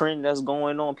whole trend that's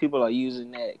going on. People are using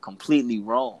that completely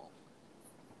wrong.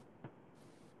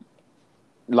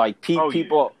 Like people,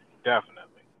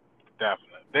 definitely.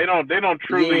 They don't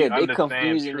truly they understand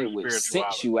confusing true it with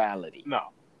spirituality. sensuality. No,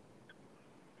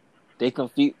 they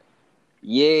confuse.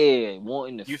 Yeah,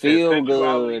 wanting to feel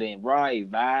good and right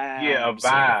vibes. Yeah, a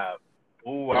vibe.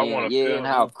 Ooh, I want to feel. And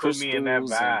how put me in that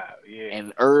vibe.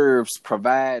 And herbs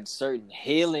provide certain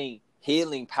healing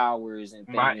powers and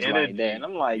things like that. And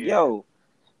I'm like, yo,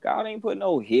 God ain't put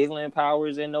no healing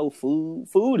powers in no food.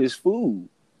 Food is food.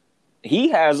 He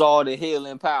has all the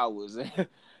healing powers.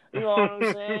 You know what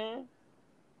I'm saying?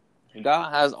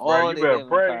 God has all the healing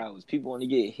powers. People want to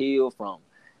get healed from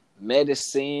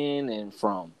medicine and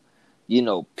from, you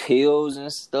know, pills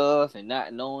and stuff, and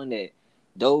not knowing that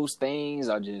those things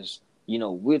are just, you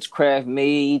know, witchcraft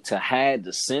made to hide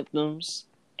the symptoms.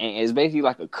 And it's basically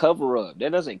like a cover-up.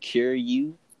 That doesn't cure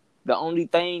you. The only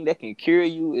thing that can cure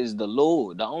you is the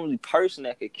Lord. The only person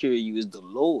that can cure you is the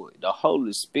Lord, the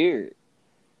Holy Spirit.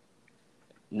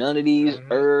 None of these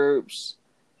herbs,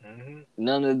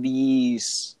 none of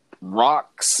these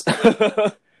rocks.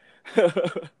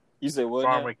 You said what?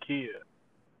 Pharmakia.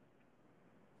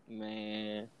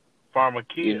 Man.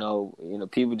 Pharmakia. You know,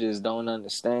 people just don't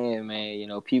understand, man. You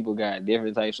know, people got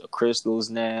different types of crystals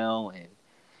now, and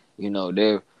you know,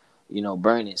 they're, you know,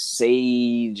 burning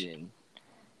sage, and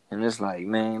it's like,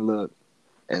 man, look,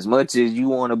 as much as you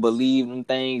want to believe them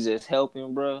things that's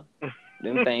helping, bro,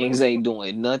 them things ain't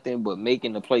doing nothing but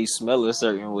making the place smell a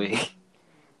certain way.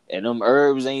 And them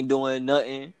herbs ain't doing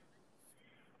nothing.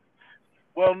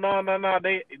 Well, no.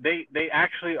 They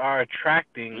actually are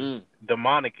attracting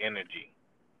demonic energy,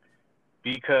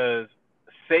 because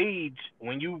sage,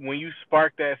 when you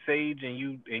spark that sage and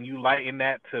you lighten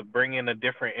that to bring in a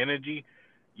different energy,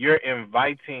 you're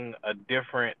inviting a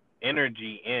different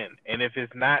energy in. And if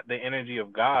it's not the energy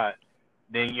of God,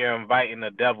 then you're inviting the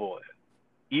devil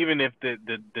in, even if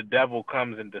the devil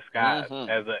comes in disguise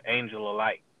as an angel of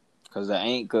light. Because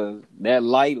that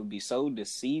light will be so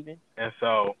deceiving. And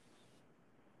so,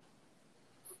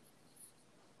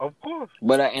 of course.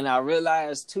 But I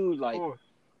realized too, like,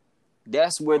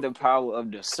 that's where the power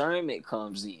of discernment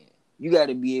comes in. You got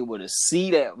to be able to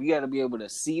see that. You got to be able to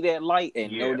see that light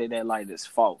and know that light is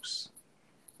false.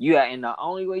 And the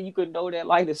only way you could know that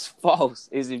light is false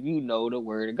is if you know the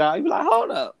word of God. You be like,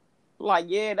 hold up. Like,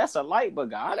 yeah, that's a light, but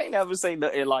God ain't never say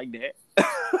nothing like that.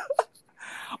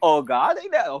 Oh, God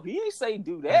ain't that. Oh, he ain't say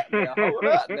do that now. Hold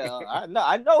up now.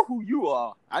 I know who you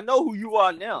are. I know who you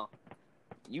are now.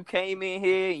 You came in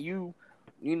here and you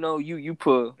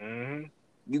put Mm-hmm.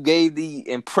 you gave the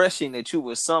impression that you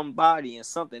were somebody and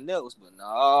something else, but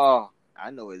no,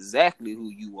 I know exactly who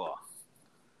you are.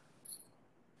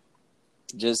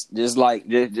 Just like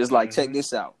check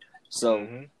this out. So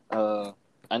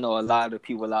I know a lot of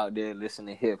people out there listen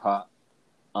to hip hop.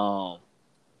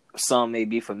 Some may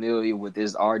be familiar with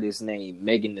this artist named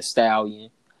Megan Thee Stallion,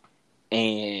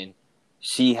 and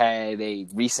she had a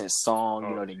recent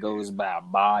song, that goes by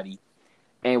Body.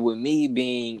 And with me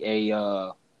being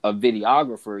a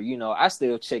videographer, I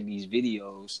still check these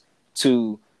videos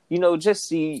to, just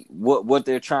see what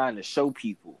they're trying to show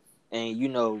people. And,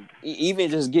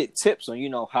 even just get tips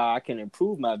on, how I can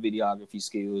improve my videography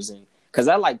skills. And because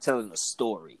I like telling a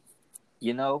story,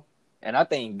 And I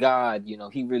think God,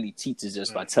 he really teaches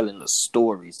us by telling the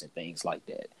stories and things like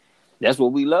that. That's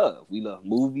what we love. We love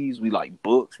movies. We like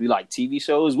books. We like TV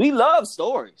shows. We love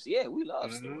stories. Yeah, we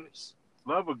love stories.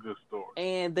 Love a good story.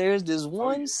 And there's this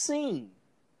one scene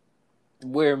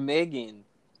where Megan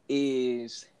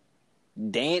is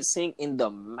dancing in the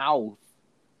mouth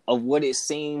of what it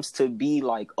seems to be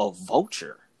like a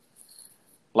vulture,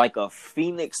 like a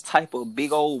phoenix type of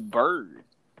big old bird.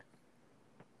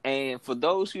 And for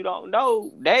those who don't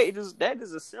know, that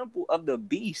is a symbol of the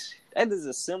beast. That is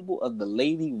a symbol of the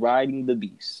lady riding the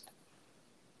beast.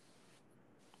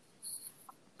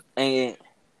 And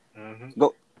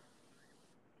go.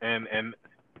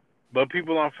 But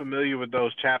people aren't familiar with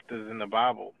those chapters in the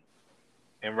Bible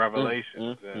and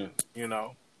Revelations, and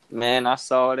Man, I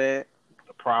saw that.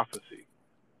 The prophecy.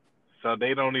 So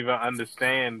they don't even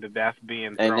understand that that's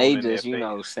being thrown and they in just,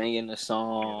 their face. Singing the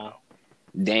song,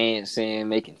 dancing,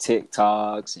 making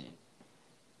TikToks and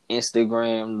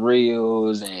Instagram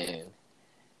reels, and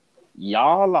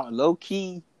y'all are low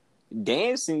key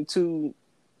dancing to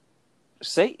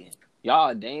Satan. Y'all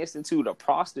are dancing to the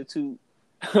prostitute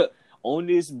on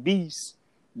this beast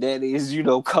that is,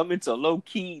 coming to low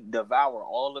key devour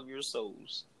all of your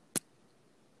souls.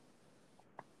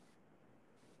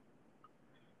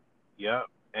 Yep.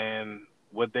 And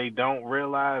what they don't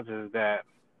realize is that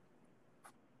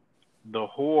the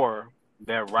whore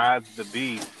that rides the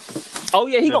beast, oh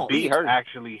yeah, he gonna beast eat her.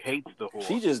 Actually hates the whore.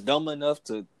 She just dumb enough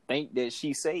to think that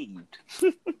she's saved.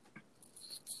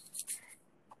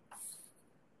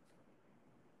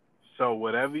 So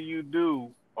whatever you do,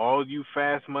 all you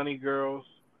fast money girls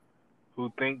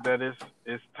who think that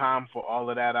it's time for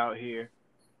all of that out here,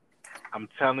 I'm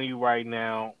telling you right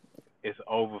now, it's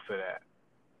over for that.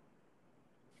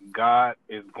 God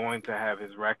is going to have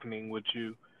his reckoning with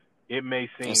you. It may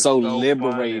seem so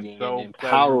liberating fun and so and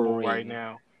pleasurable right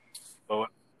now, but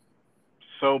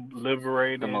so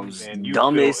liberating, the most and you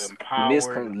dumbest feel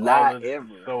empowered. All of ever.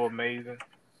 So amazing.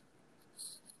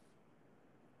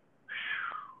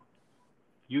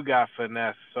 You got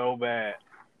finessed so bad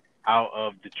out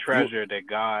of the treasure that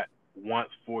God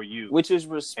wants for you, which is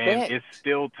respect. And it's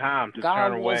still time to God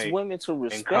turn away. God wants women to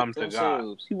respect and come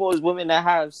themselves. To God. He wants women that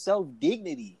have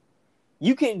self-dignity.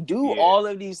 You can do all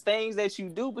of these things that you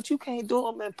do, but you can't do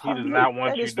them in public. He does not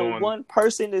want that is for one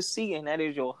person to see, and that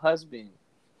is your husband.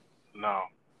 No.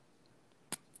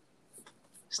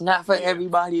 It's not for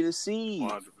everybody to see.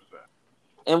 100%.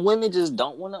 And women just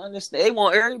don't want to understand. They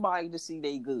want everybody to see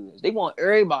they goods. They want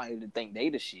everybody to think they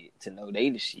the shit, to know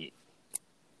they the shit.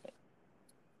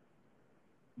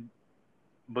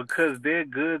 Because their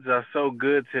goods are so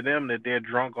good to them that they're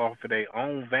drunk off of their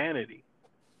own vanity.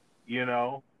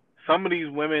 Some of these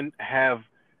women have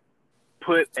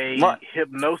put a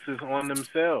hypnosis on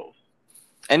themselves.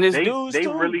 And it's dudes they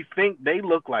too. really think they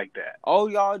look like that. Oh,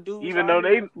 y'all dudes. Even though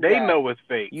they know it's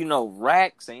fake.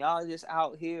 Racks, and y'all just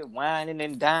out here whining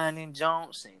and dining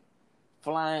Jones and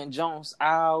flying Jones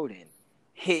out and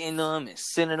hitting them and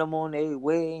sending them on their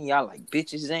way. And y'all like,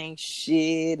 bitches ain't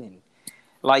shit. And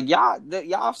like,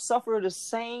 y'all suffer the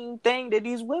same thing that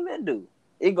these women do.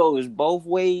 It goes both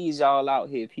ways, y'all out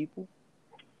here, people.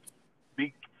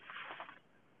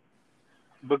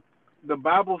 But the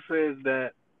Bible says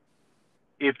that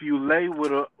if you lay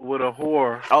with a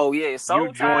whore,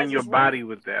 you join your body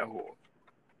with that whore.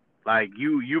 Like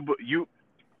you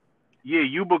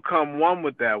become one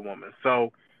with that woman.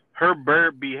 So her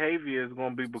bird behavior is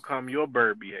going to become your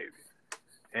bird behavior.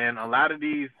 And a lot of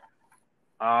these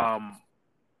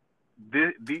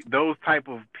those type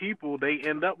of people, they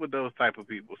end up with those type of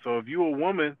people. So if you're a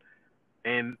woman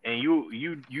and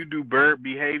you do bird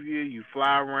behavior. You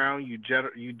fly around. You jet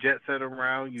set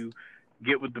around. You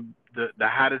get with the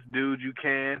hottest dude you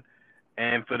can.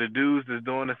 And for the dudes that's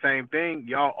doing the same thing,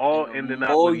 y'all And all ending up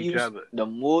with each other, the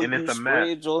more and it's you a mess.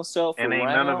 spread yourself And ain't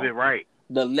none of around, it right.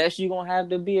 the less you're gonna have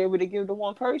to be able to give to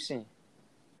one person.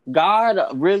 God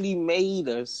really made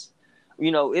us.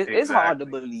 It's hard to Exactly.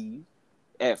 believe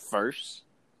at first,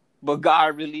 but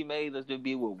God really made us to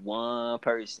be with one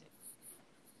person.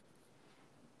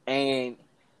 And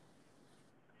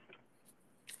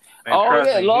And oh trust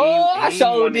yeah, me, Lord, I he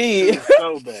sure wanted did. to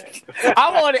so bad.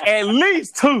 I wanted at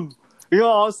least two. You know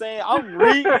what I'm saying? I'm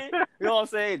reading. You know what I'm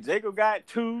saying? Jacob got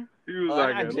two. He was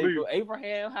like, Not at Jacob. least.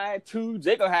 Abraham had two.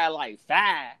 Jacob had like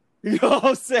five. You know what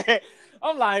I'm saying?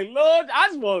 I'm like, Lord, I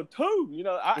just want two.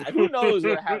 Who knows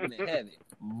what happened in heaven?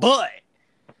 But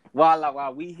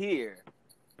while we here,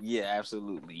 yeah,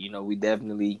 absolutely. We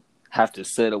definitely have to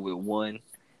settle with one.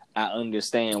 I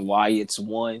understand why it's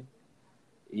one.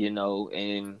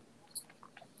 And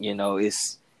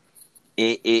it's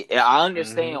I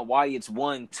understand why it's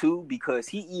 1-2 because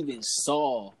he even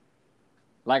saw,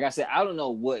 like I said, I don't know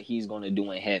what he's gonna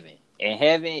do in heaven. In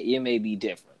heaven, it may be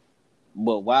different,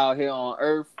 but while here on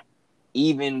earth,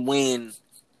 even when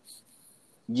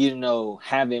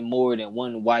having more than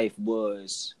one wife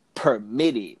was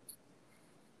permitted,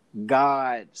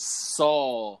 God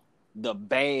saw the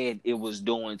bad it was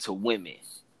doing to women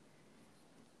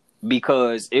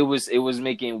because it was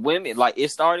making women, like, it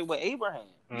started with Abraham.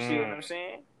 You see what I'm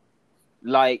saying?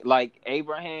 Like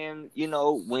Abraham,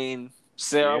 when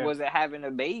Sarah wasn't having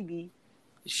a baby,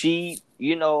 she,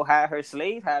 had her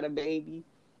slave had a baby,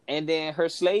 and then her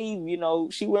slave,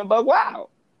 she went buck wild.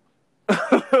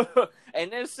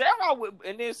 And then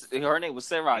her name was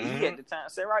Sarah E at the time.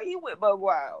 Sarah E went buck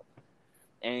wild.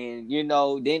 And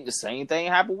then the same thing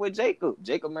happened with Jacob.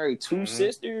 Jacob married two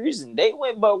sisters, and they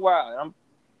went buck wild.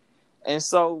 And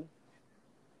so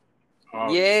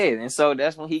and so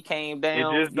that's when he came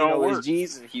down, It just don't work. as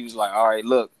Jesus. He was like, all right,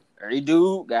 look, every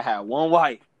dude gotta have one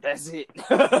wife. That's it.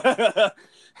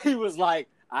 He was like,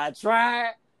 I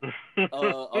tried.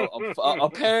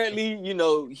 Apparently,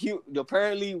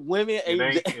 apparently women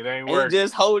it ain't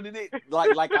just holding it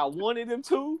like I wanted them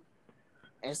to.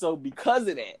 And so because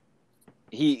of that,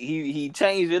 he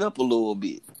changed it up a little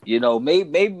bit.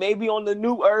 Maybe on the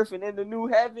new earth and in the new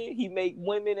heaven, he make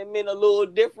women and men a little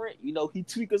different. He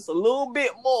tweak us a little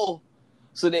bit more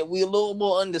so that we a little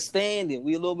more understanding,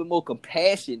 we a little bit more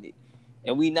compassionate,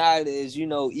 and we not as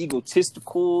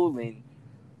egotistical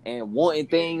and wanting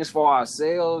things for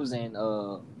ourselves and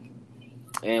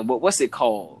what's it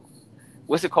called?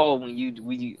 What's it called when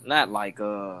you not like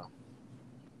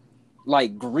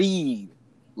greed,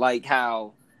 like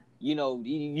how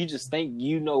you just think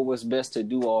what's best to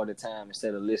do all the time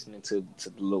instead of listening to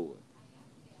the Lord.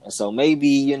 And so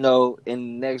maybe in the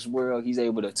next world he's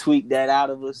able to tweak that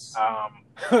out of us.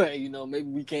 Maybe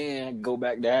we can go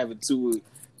back to having 2 or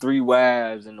 3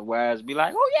 wives, and the wives be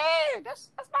like, "Oh yeah, that's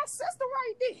my sister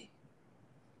right there."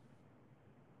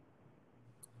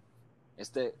 It's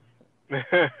that.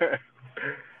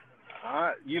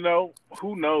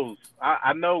 Who knows?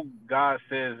 I know God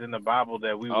says in the Bible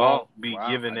that we won't be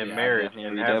given in marriage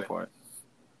in heaven.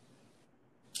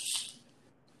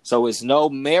 So it's no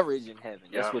marriage in heaven.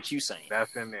 That's what you saying.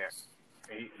 That's in there.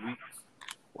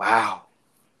 Wow.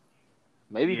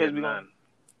 Maybe because we none.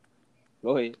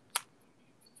 Go ahead.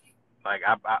 Like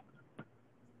I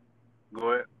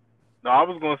go ahead. No, I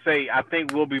was gonna say I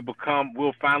think we'll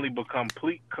finally become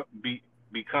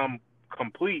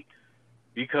complete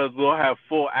because we'll have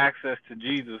full access to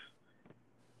Jesus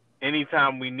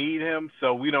anytime we need him,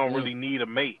 so we don't really need a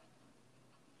mate.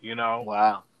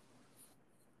 Wow.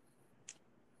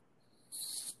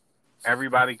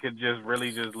 Everybody could just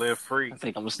live free. I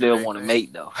think I'm still want a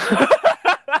mate though.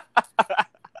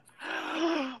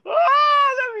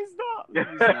 Let me stop.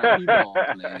 He don't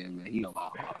play, man. He know my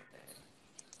heart, man.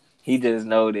 He just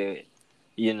know that,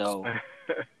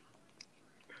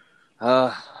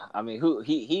 I mean,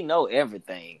 he know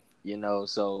everything,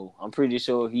 so I'm pretty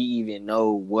sure he even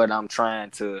know what I'm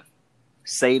trying to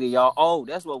say to y'all. Oh,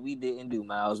 that's what we didn't do,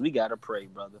 Miles. We gotta pray,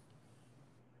 brother.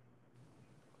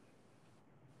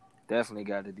 Definitely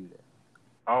got to do that.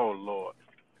 Oh, Lord.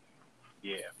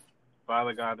 Yeah.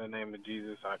 Father God, in the name of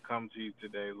Jesus, I come to you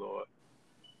today, Lord,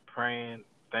 praying,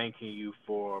 thanking you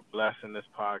for blessing this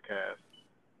podcast.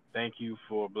 Thank you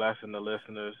for blessing the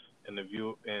listeners and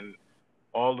and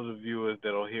all of the viewers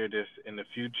that will hear this in the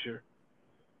future.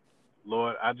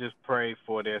 Lord, I just pray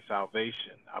for their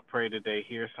salvation. I pray that they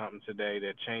hear something today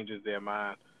that changes their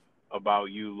mind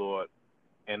about you, Lord,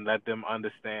 and let them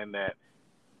understand that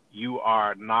you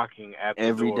are knocking at the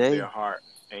Every door of day. their heart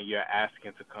and you're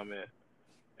asking to come in.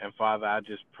 And Father, I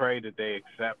just pray that they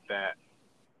accept that,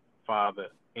 Father,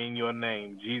 in your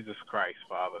name, Jesus Christ,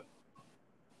 Father,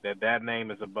 that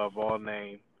name is above all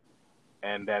names,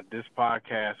 and that this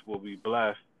podcast will be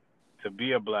blessed to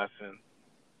be a blessing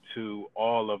to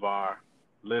all of our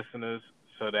listeners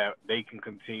so that they can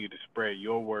continue to spread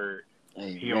your word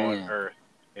here on Amen. earth.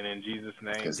 And in Jesus'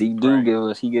 name, Because we he pray. give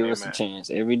us a Amen. chance.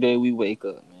 Every day we wake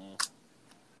up, man.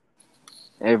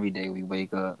 Every day we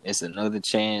wake up. It's another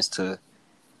chance to,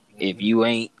 if you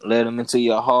ain't let him into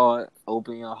your heart,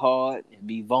 open your heart and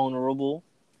be vulnerable.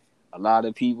 A lot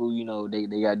of people, you know, they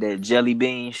got that jelly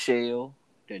bean shell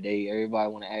that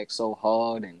everybody want to act so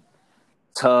hard and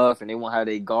tough, and they want to have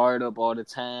their guard up all the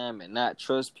time and not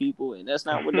trust people, and that's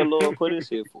not what the Lord put us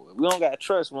here for. If we don't got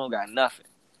trust, we don't got nothing.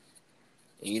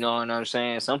 And you know what I'm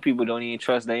saying? Some people don't even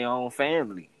trust their own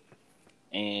family,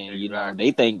 and you know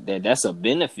they think that that's a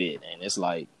benefit, and it's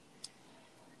like,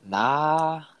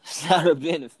 nah, it's not a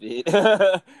benefit.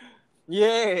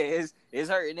 Yeah, it's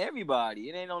hurting everybody.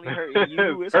 It ain't only hurting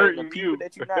you; it's hurting the people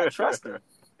that you're not trusting.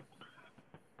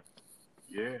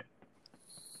 Yeah.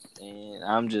 And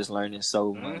I'm just learning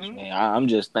so much, man. I'm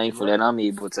just thankful that I'm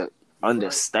able to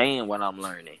understand what I'm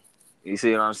learning. You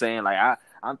see what I'm saying? Like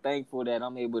I'm thankful that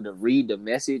I'm able to read the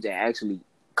message and actually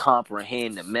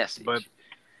comprehend the message. But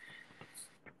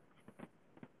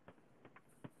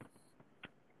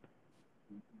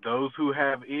those who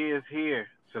have ears hear.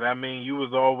 So that means you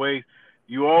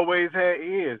always had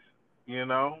ears, you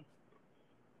know.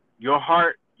 Your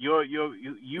heart, you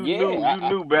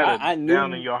knew better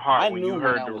down in your heart when you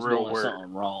heard the real word.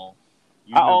 Something wrong.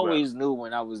 I always knew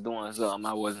when I was doing something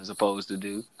I wasn't supposed to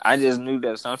do. I just knew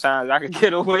that sometimes I could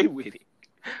get away with it.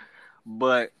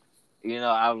 But, you know,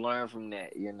 I've learned from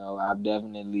that. You know, I've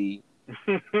definitely,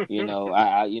 you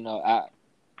know,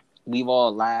 we've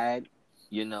all lied.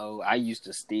 You know, I used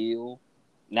to steal,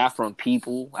 not from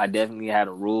people. I definitely had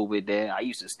a rule with that. I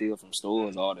used to steal from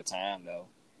stores all the time, though.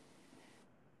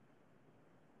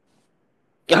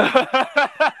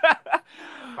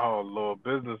 Oh Lord,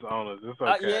 business owners, it's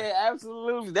okay. Yeah,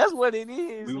 absolutely. That's what it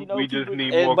is. We, you know, we people, just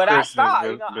need more but Christian I stopped.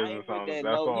 business owners.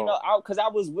 That's all. You know, because I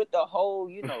was with the whole,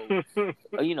 you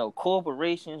know,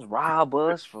 corporations rob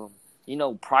us from, you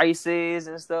know, prices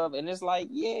and stuff, and it's like,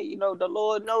 yeah, you know, the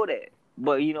Lord know that,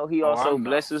 but you know, He also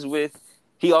blesses with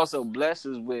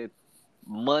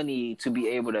money to be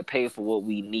able to pay for what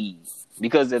we need,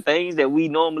 because the things that we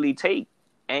normally take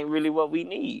ain't really what we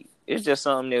need. It's just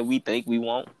something that we think we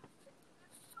want.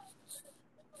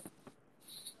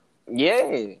 Yeah,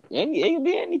 it could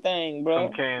be anything, bro.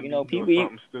 Some candy, you know, people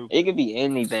something stupid. It could be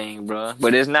anything, bro.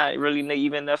 But it's not really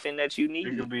even nothing that you need.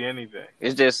 It could be anything.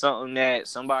 It's just something that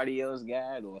somebody else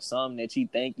got, or something that you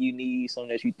think you need, something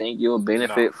that you think you'll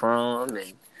benefit from,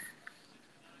 and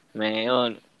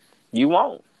man, you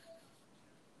won't.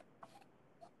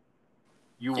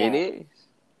 You won't. It is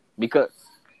because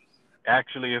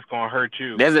actually it's gonna hurt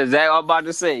you. That's exactly what I'm about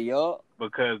to say, yo.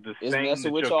 Because the thing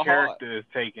that your character is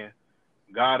taking,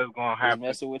 God is gonna have to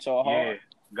messing with your heart. Yeah,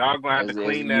 God gonna have to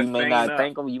clean that thing up.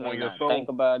 You may not think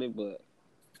about it, but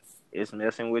it's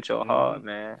messing with your heart,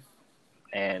 man.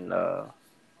 And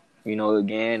you know,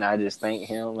 again, I just thank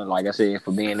Him, and like I said,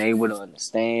 for being able to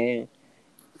understand.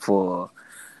 For,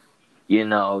 you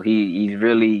know, he's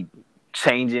really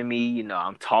changing me. You know,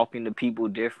 I'm talking to people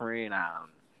different. I'm,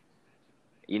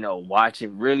 you know,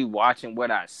 really watching what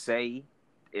I say,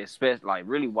 especially like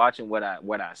really watching what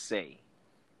I say.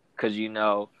 Cause you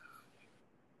know,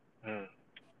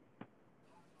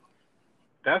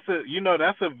 that's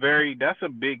a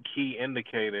big key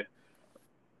indicator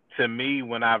to me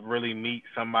when I really meet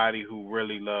somebody who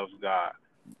really loves God.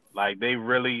 Like they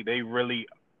really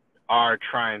are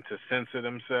trying to censor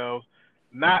themselves,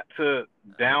 not to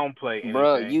downplay anything,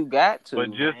 bro, you got to, but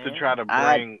just man. to try to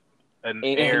bring an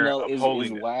air of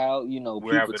holiness. It's wild, you know.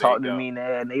 People talk to me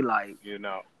now, and they like, you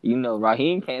know,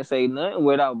 Raheem can't say nothing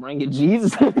without bringing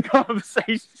Jesus in the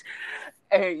conversation.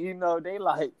 And you know, they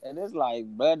like, and it's like,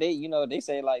 bro, they, you know, they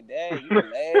say like, Dad, you the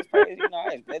last person, you know,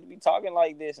 I expect to be talking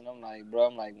like this, and I'm like, bro,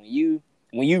 when you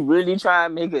really try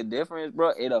and make a difference, bro,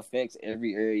 it affects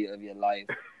every area of your life,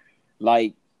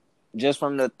 like just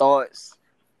from the thoughts,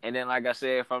 and then like I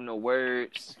said, from the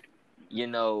words. You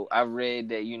know, I read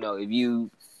that, you know,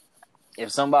 if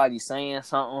somebody's saying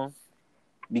something,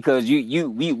 because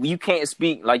you can't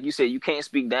speak, like you said, you can't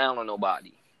speak down on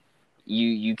nobody.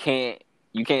 You can't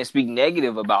speak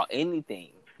negative about anything.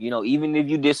 You know, even if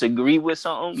you disagree with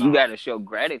something, you got to show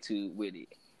gratitude with it.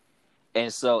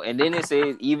 And so, and then it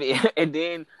says and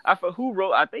then I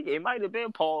think it might have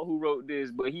been Paul who wrote this,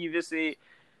 but he just said,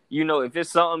 if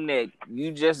it's something that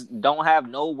you just don't have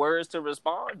no words to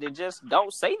respond, then just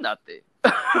don't say nothing.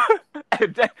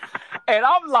 And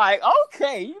I'm like,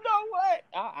 okay, you know what?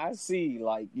 I see.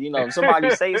 Like,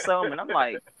 somebody say something, and I'm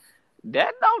like,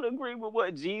 that don't agree with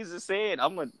what Jesus said.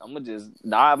 I'm gonna just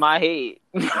nod my head.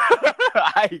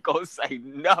 I ain't gonna say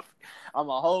nothing. I'm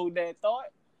gonna hold that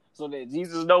thought so that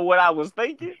Jesus know what I was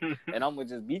thinking, and I'm gonna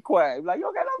just be quiet. Like,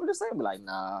 you got nothing to say? Be like,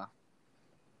 nah,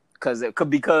 because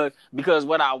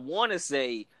what I want to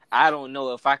say, I don't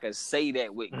know if I could say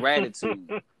that with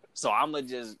gratitude. So I'm gonna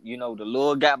just, the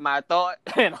Lord got my thought,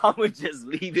 and I'm gonna just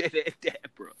leave it at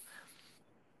that, bro.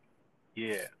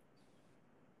 Yeah.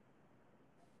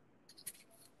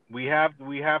 We have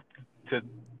to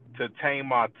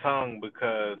tame our tongue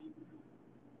because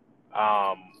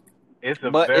it's a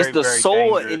But it's very, the very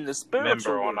sword dangerous in the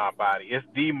spiritual member on our world. body. It's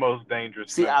the most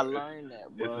dangerous See, member.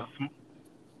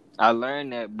 I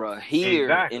learned that, bro. Here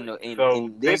Exactly. So in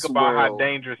think this about how world,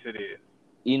 dangerous it is.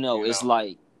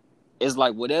 it's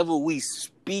like whatever we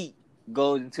speak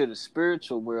goes into the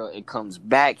spiritual world, it comes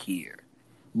back here.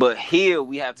 But here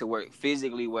we have to work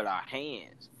physically with our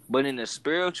hands. But in the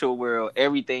spiritual world,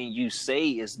 everything you say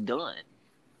is done.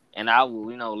 And I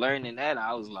was, learning that,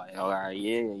 I was like, all right,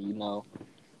 yeah,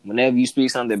 whenever you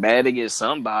speak something bad against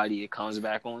somebody, it comes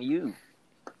back on you.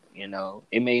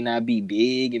 It may not be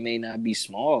big, it may not be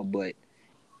small, but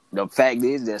the fact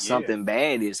is that something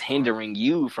bad is hindering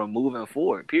you from moving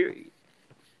forward, period.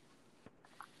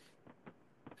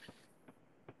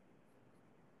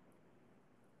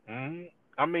 Mm-hmm.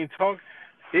 I mean,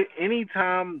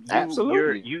 anytime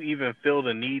Absolutely. you even feel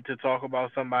the need to talk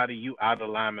about somebody, you out of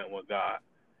alignment with God.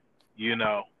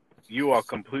 You are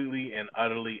completely and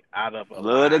utterly out of Love the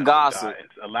alignment with God. gossip.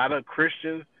 It's a lot of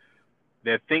Christians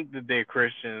that think that they're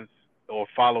Christians or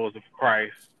followers of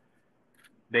Christ.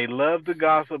 They love the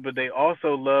gossip, but they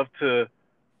also love to,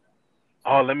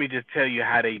 let me just tell you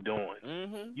how they doing.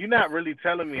 Mm-hmm. You're not really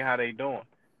telling me how they doing.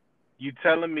 You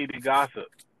telling me the gossip,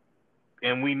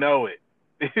 and we know it.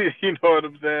 You know what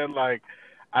I'm saying? Like,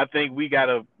 I think we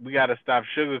gotta stop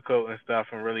sugarcoating stuff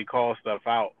and really call stuff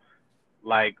out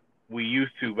like we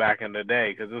used to back in the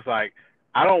day. Because it's like,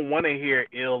 I don't want to hear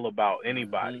ill about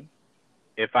anybody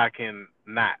if I can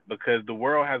not, because the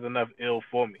world has enough ill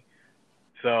for me.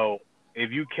 So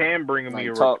if you can bring me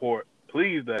a report,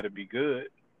 please let it be good.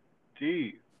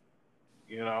 Jeez,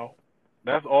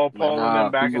 that's all Paul and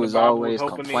them back in the Bible was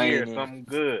hoping to hear, something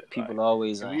good. People like,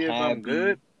 always if we hear something unhappy.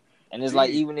 good, And it's like,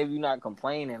 even if you're not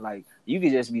complaining, like, you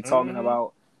could just be talking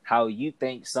about how you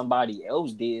think somebody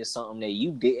else did something that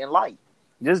you didn't like.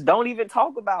 Just don't even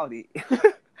talk about it.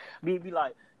 be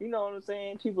like, you know what I'm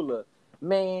saying? People are,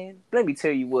 man, let me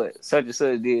tell you what such and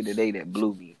such did today that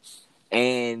blew me.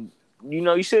 And,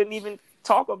 you shouldn't even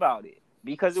talk about it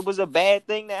because it was a bad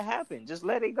thing that happened. Just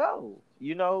let it go.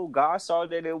 God saw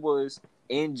that it was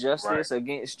injustice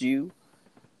against you,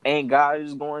 and God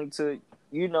is going to,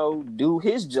 do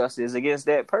his justice against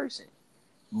that person.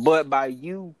 But by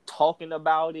you talking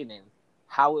about it and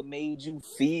how it made you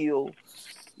feel,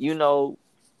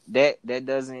 that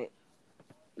doesn't,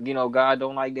 God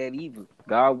don't like that either.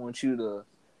 God wants you to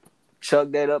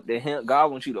chuck that up to him.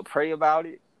 God wants you to pray about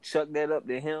it, chuck that up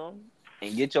to him,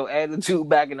 and get your attitude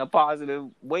back in a positive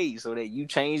way so that you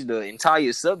change the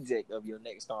entire subject of your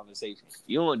next conversation.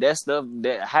 That stuff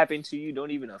that happened to you don't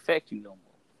even affect you no more.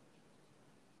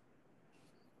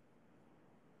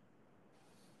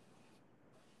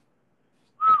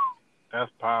 That's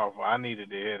powerful. I needed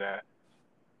to hear that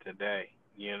today,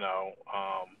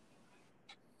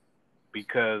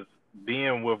 because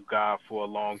being with God for a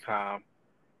long time,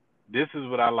 this is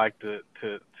what I like to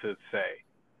say.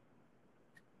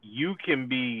 You can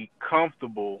be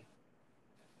comfortable.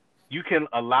 You can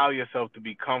allow yourself to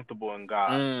be comfortable in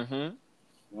God,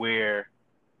 where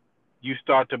you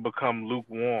start to become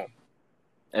lukewarm,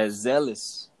 as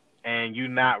zealous, and you're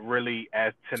not really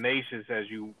as tenacious as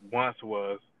you once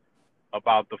was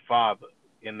about the Father.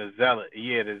 And the zealous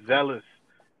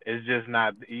is just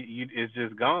not. It's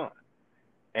just gone.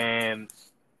 And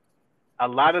a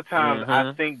lot of times,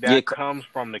 I think that comes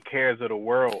from the cares of the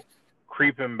world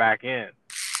creeping back in,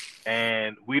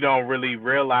 and we don't really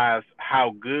realize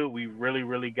how good we really,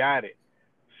 really got it.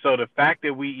 So the fact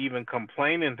that we even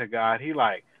complaining to God, he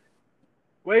like,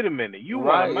 wait a minute, you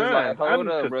one of mine. Like, hold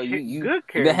up, bro. Good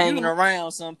care. You been hanging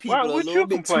around some people a little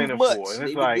bit too much. And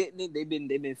they been getting it.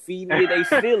 They've been feeding you their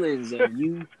feelings,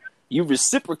 and you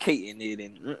reciprocating it.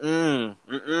 And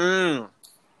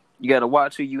you gotta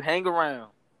watch who you hang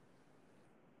around.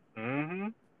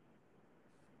 And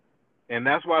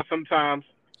that's why sometimes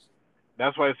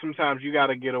That's why sometimes you got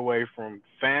to get away from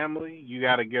family, you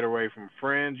got to get away from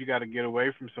friends, you got to get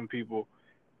away from some people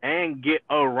and get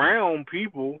around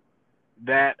people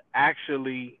that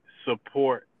actually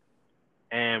support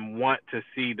and want to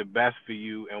see the best for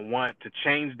you and want to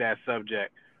change that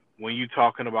subject when you're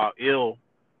talking about ill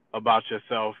about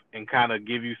yourself and kind of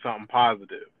give you something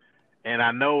positive. And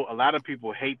I know a lot of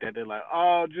people hate that. They're like,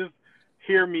 "Oh, just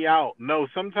hear me out." No,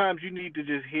 sometimes you need to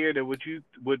just hear that what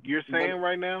you're saying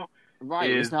right now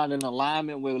Right, is it's not in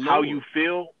alignment with how Lord. you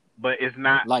feel, but it's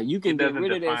not. Like you can It get doesn't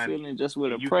rid of that define feeling just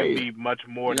with a you. You can prayer. be much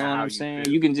more You know than what how I'm you saying?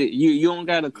 feel. You can just you don't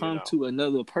gotta come know. to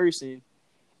another person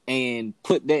and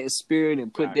put that spirit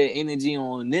and put that energy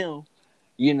on them,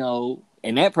 you know,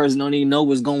 and that person don't even know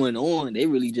what's going on. They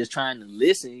really just trying to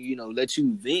listen, you know, let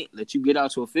you vent, let you get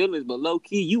out your feelings, but low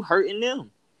key, you hurting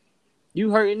them.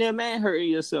 You hurting them and hurting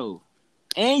yourself.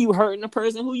 And you hurting the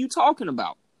person who you talking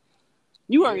about.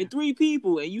 You hurting three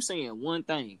people and you saying one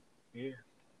thing. Yeah.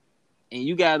 And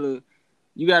you gotta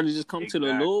just come to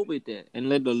the Lord with that and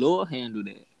let the Lord handle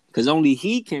that. Because only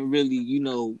He can really, you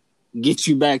know, get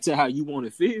you back to how you want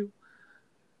to feel.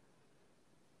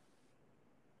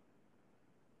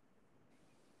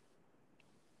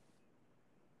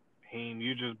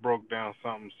 You just broke down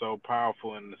something so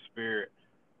powerful in the spirit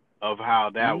of how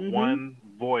that one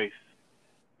voice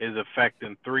is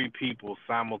affecting three people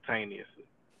simultaneously.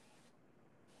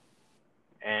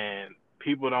 And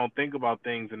people don't think about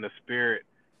things in the spirit.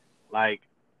 Like,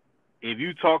 if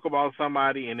you talk about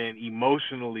somebody and then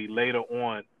emotionally later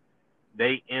on,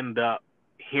 they end up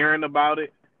hearing about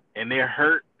it and they're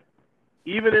hurt.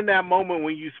 Even in that moment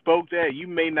when you spoke that, you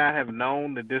may not have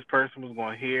known that this person was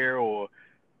going to hear, or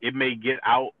it may get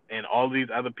out and all these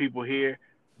other people hear.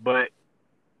 But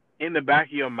in the back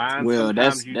of your mind, well,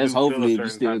 sometimes you that's do feel a hopefully if you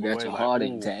certain still type of got way. your Like, heart ooh,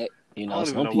 intact. You I know, don't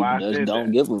even some know why people I just said don't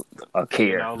that. give a care.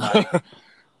 You know, like,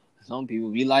 some people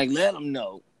be like, let them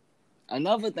know.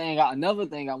 Another thing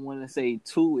I want to say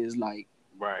too is like,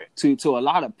 right, to a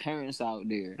lot of parents out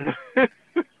there,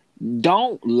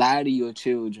 don't lie to your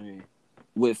children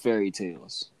with fairy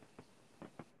tales.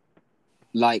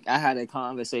 Like, I had a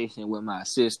conversation with my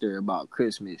sister about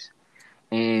Christmas,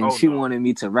 and she wanted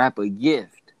me to wrap a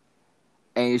gift,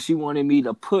 and she wanted me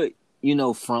to put, you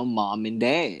know, from mom and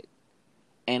dad.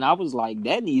 And I was like,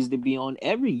 that needs to be on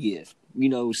every gift. You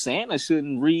know, Santa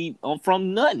shouldn't read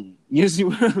from nothing. You see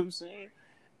what I'm saying?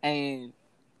 And,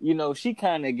 you know, she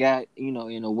kind of got, you know,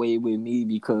 in a way with me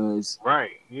because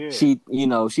she, you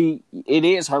know, it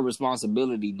is her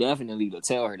responsibility definitely to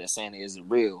tell her that Santa isn't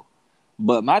real.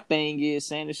 But my thing is,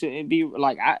 Santa shouldn't be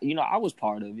like, I was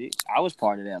part of it. I was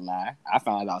part of that lie. I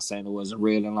found out Santa wasn't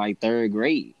real in like 3rd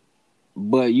grade.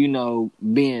 But, you know,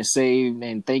 being saved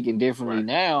and thinking differently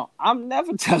now, I'm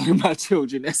never telling my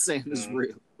children that Santa's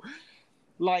real.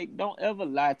 Like, don't ever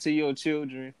lie to your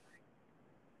children.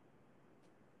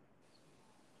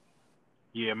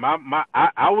 Yeah,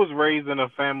 I was raised in a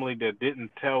family that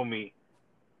didn't tell me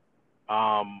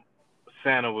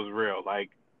Santa was real. Like,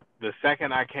 the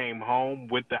second I came home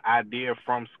with the idea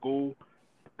from school,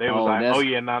 they was like, "Oh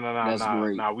yeah,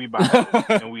 no, we buy them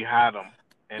and we hide them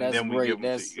and that's then we great. give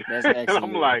them to you." That's excellent. And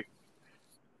I'm like,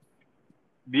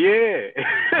 yeah.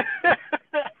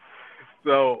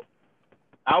 So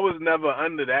I was never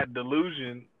under that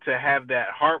delusion to have that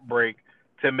heartbreak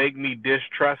to make me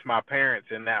distrust my parents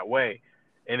in that way.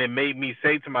 And it made me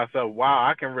say to myself, wow,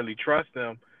 I can really trust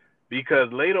them,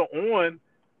 because later on,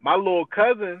 my little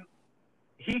cousin,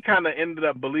 he kind of ended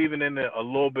up believing in it a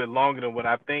little bit longer than what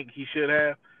I think he should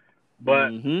have.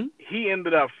 But he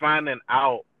ended up finding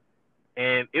out,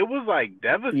 and it was like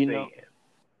devastating. You know,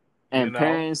 and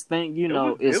parents think, you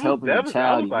know, it's helping the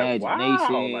child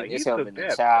imagination. Wow, like, it's helping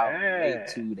the child relate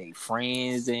to their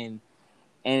friends, and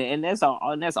that's all.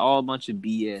 And that's all a bunch of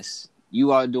BS.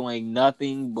 You are doing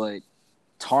nothing but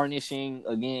tarnishing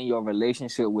again your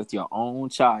relationship with your own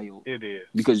child. It is,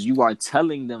 because you are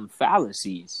telling them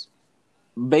fallacies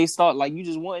based on, like, you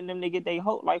just wanting them to get their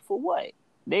hope. Like, for what?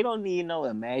 They don't need no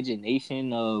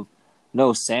imagination of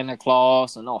no Santa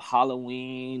Claus or no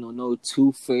Halloween or no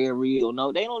Tooth Fairy or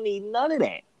no. They don't need none of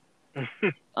that.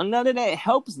 None of that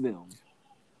helps them.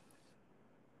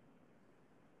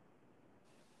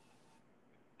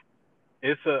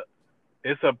 It's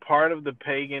a part of the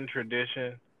pagan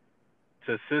tradition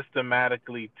to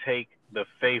systematically take the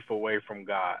faith away from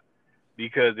God.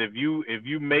 Because if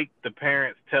you make the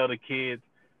parents tell the kids,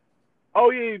 "Oh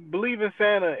yeah, believe in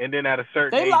Santa," and then at a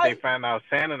certain age they find out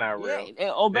Santa not real,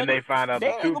 then they find out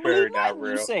the Tooth Fairy not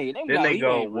real. Then they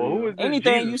go, "Well, who is this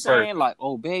anything Jesus you saying person? Like,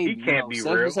 oh baby, he can't be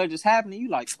such real. and such is happening." You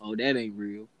like, oh, that ain't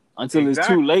real. Until it's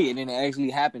too late, and then it actually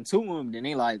happened to him. Then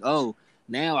they like, oh,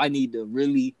 now I need to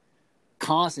really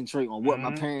concentrate on what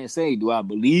my Mhm. parents say. Do I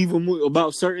believe them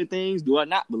about certain things? Do I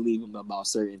not believe them about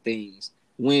certain things?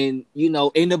 When, in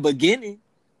the beginning,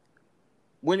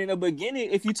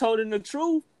 if you told them the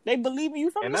truth, they believe in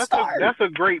you from And the start. that's a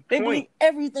great They believe point.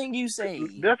 everything you say.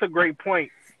 That's a great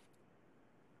point.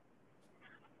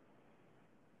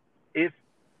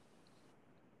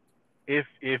 If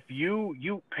if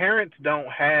you parents don't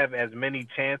have as many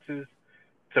chances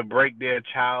to break their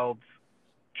child's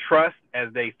trust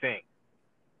as they think.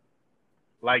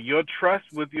 Like your trust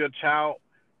with your child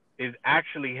is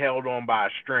actually held on by a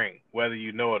string, whether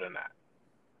you know it or not.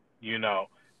 You know,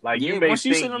 like you Yeah, may once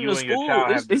you think send them you to and your school,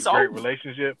 child have this it's great over.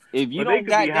 relationship, If you but they don't could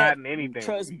be got that hiding anything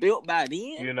from trust you. built by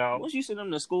then, You know, once you send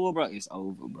them to school, bro, it's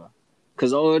over, bro.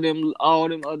 Cause all them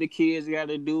other kids got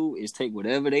to do is take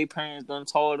whatever they parents done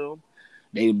taught them.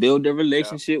 They build their yeah,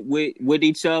 relationship with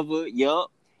each other. Yup.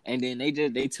 And then they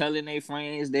telling their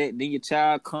friends that then your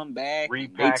child come back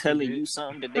and they repackage telling it. you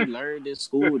something that they learned in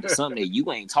school, that's something that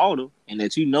you ain't taught them and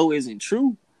that you know isn't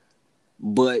true.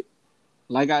 But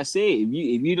like I said, if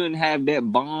you didn't have that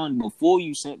bond before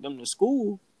you sent them to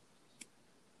school,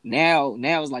 now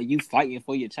it's like you fighting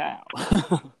for your child.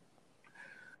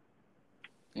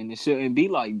 And it shouldn't be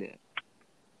like that.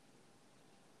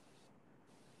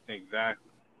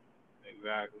 Exactly.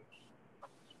 Exactly.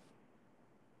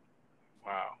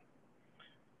 Wow.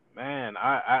 Man,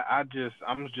 I'm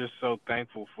just so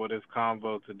thankful for this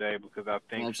convo today because I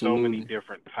think so many Absolutely.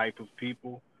 different type of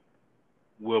people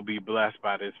will be blessed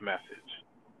by this message.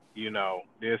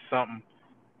 There's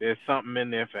something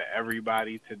in there for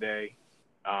everybody today.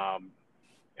 Um,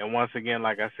 and once again,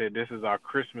 like I said, this is our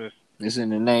Christmas It's in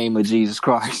the name of Jesus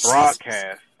Christ.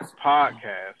 broadcast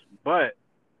podcast, but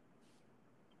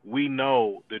we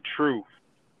know the truth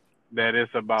that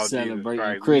it's about Jesus Celebrating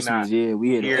Christ. We Christmas, not yeah. We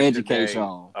here to here educate today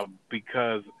y'all.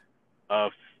 because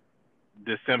of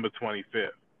December 25th.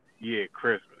 Yeah,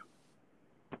 Christmas.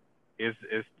 It's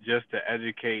just to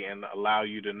educate and allow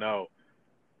you to know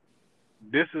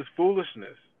this is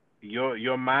foolishness.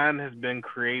 Your mind has been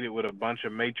created with a bunch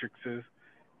of matrices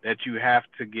that you have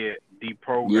to get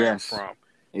deprogrammed Yes, from.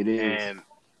 it is. And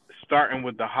starting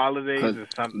with the holidays Cause is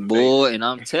something boy, and basic.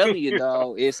 I'm telling you,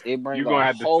 dog, it bring You're a gonna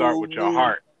have to start whole with your new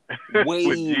heart with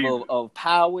wave Jesus. of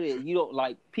power that you don't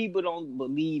like. People don't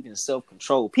believe in self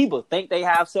control. People think they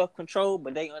have self control,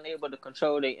 but they unable to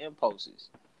control their impulses.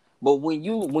 But when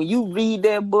you read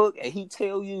that book and he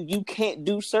tell you can't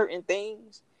do certain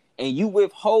things and you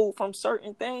withhold from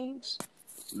certain things,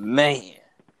 man,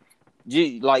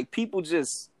 like people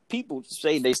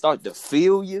say they start to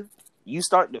feel you. You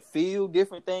start to feel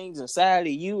different things inside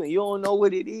of you, and you don't know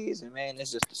what it is. And man,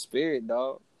 that's just the spirit,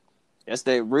 dog. That's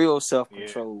that real self Yeah.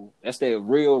 control. That's that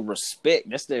real respect.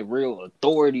 That's that real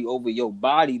authority over your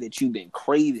body that you've been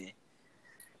craving.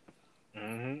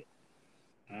 Mhm.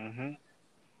 Mhm.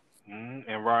 Mhm.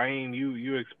 And Raheem,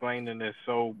 you explaining this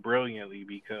so brilliantly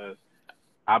because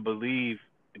I believe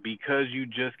because you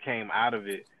just came out of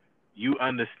it, you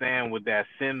understand what that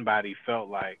sin body felt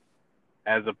like,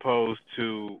 as opposed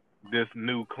to this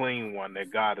new clean one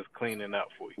that God is cleaning up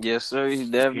for you Yes, sir. He's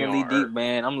here definitely on deep, earth.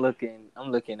 man. I'm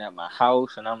looking at my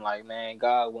house, and I'm like, man,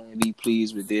 God wouldn't be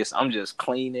pleased with this. I'm just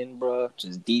cleaning, bro.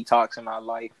 Just detoxing my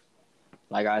life.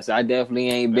 Like I said, I definitely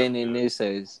ain't That's been in good. this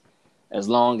as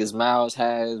long as Miles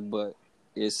has, but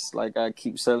it's like I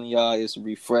keep telling y'all, it's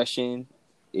refreshing.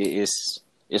 It's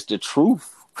the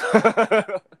truth.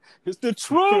 It's the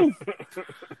truth.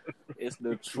 It's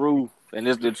the truth, and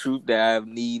it's the truth that I've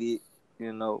needed.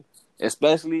 You know,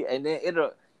 especially, and then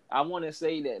it'll. I want to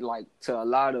say that, like, to a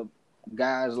lot of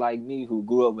guys like me who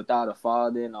grew up without a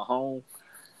father in a home,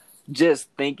 just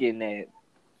thinking that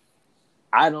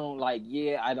I don't like.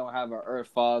 Yeah, I don't have an earth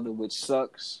father, which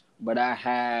sucks, but I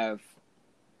have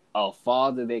a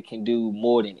father that can do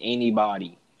more than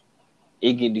anybody.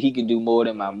 He can do more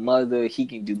than my Mhm. mother. He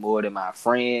can do more than my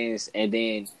friends. And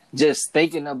then just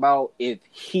thinking about if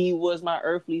he was my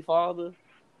earthly father,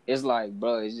 it's like,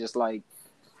 bro, it's just like,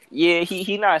 yeah,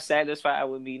 he not satisfied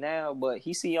with me now, but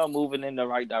he see I'm moving in the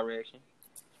right direction.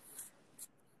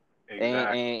 And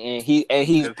Exactly. and, and he's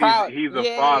Because he's proud, he's a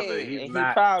yeah, father. He's and he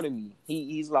not. proud of me.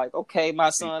 He's like, okay, my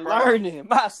He's son proud. learning,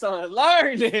 my son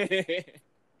learning.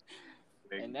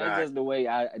 And Exactly.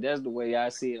 that's the way I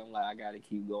see it. I'm like, I gotta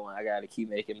keep going. I gotta keep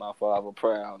making my father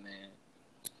proud, man.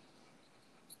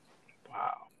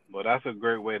 Wow. Well, that's a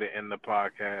great way to end the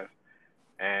podcast.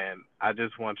 And I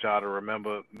just want y'all to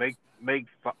remember, make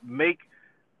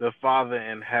the Father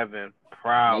in heaven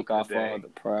proud Make our today. father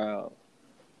proud.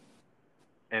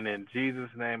 And in Jesus'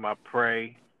 name, I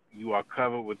pray you are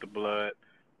covered with the blood,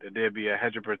 that there be a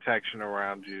hedge of protection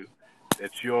around you,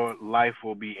 that your life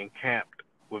will be encamped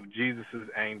with Jesus'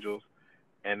 angels,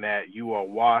 and that you are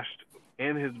washed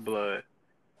in his blood.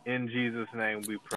 In Jesus' name we pray.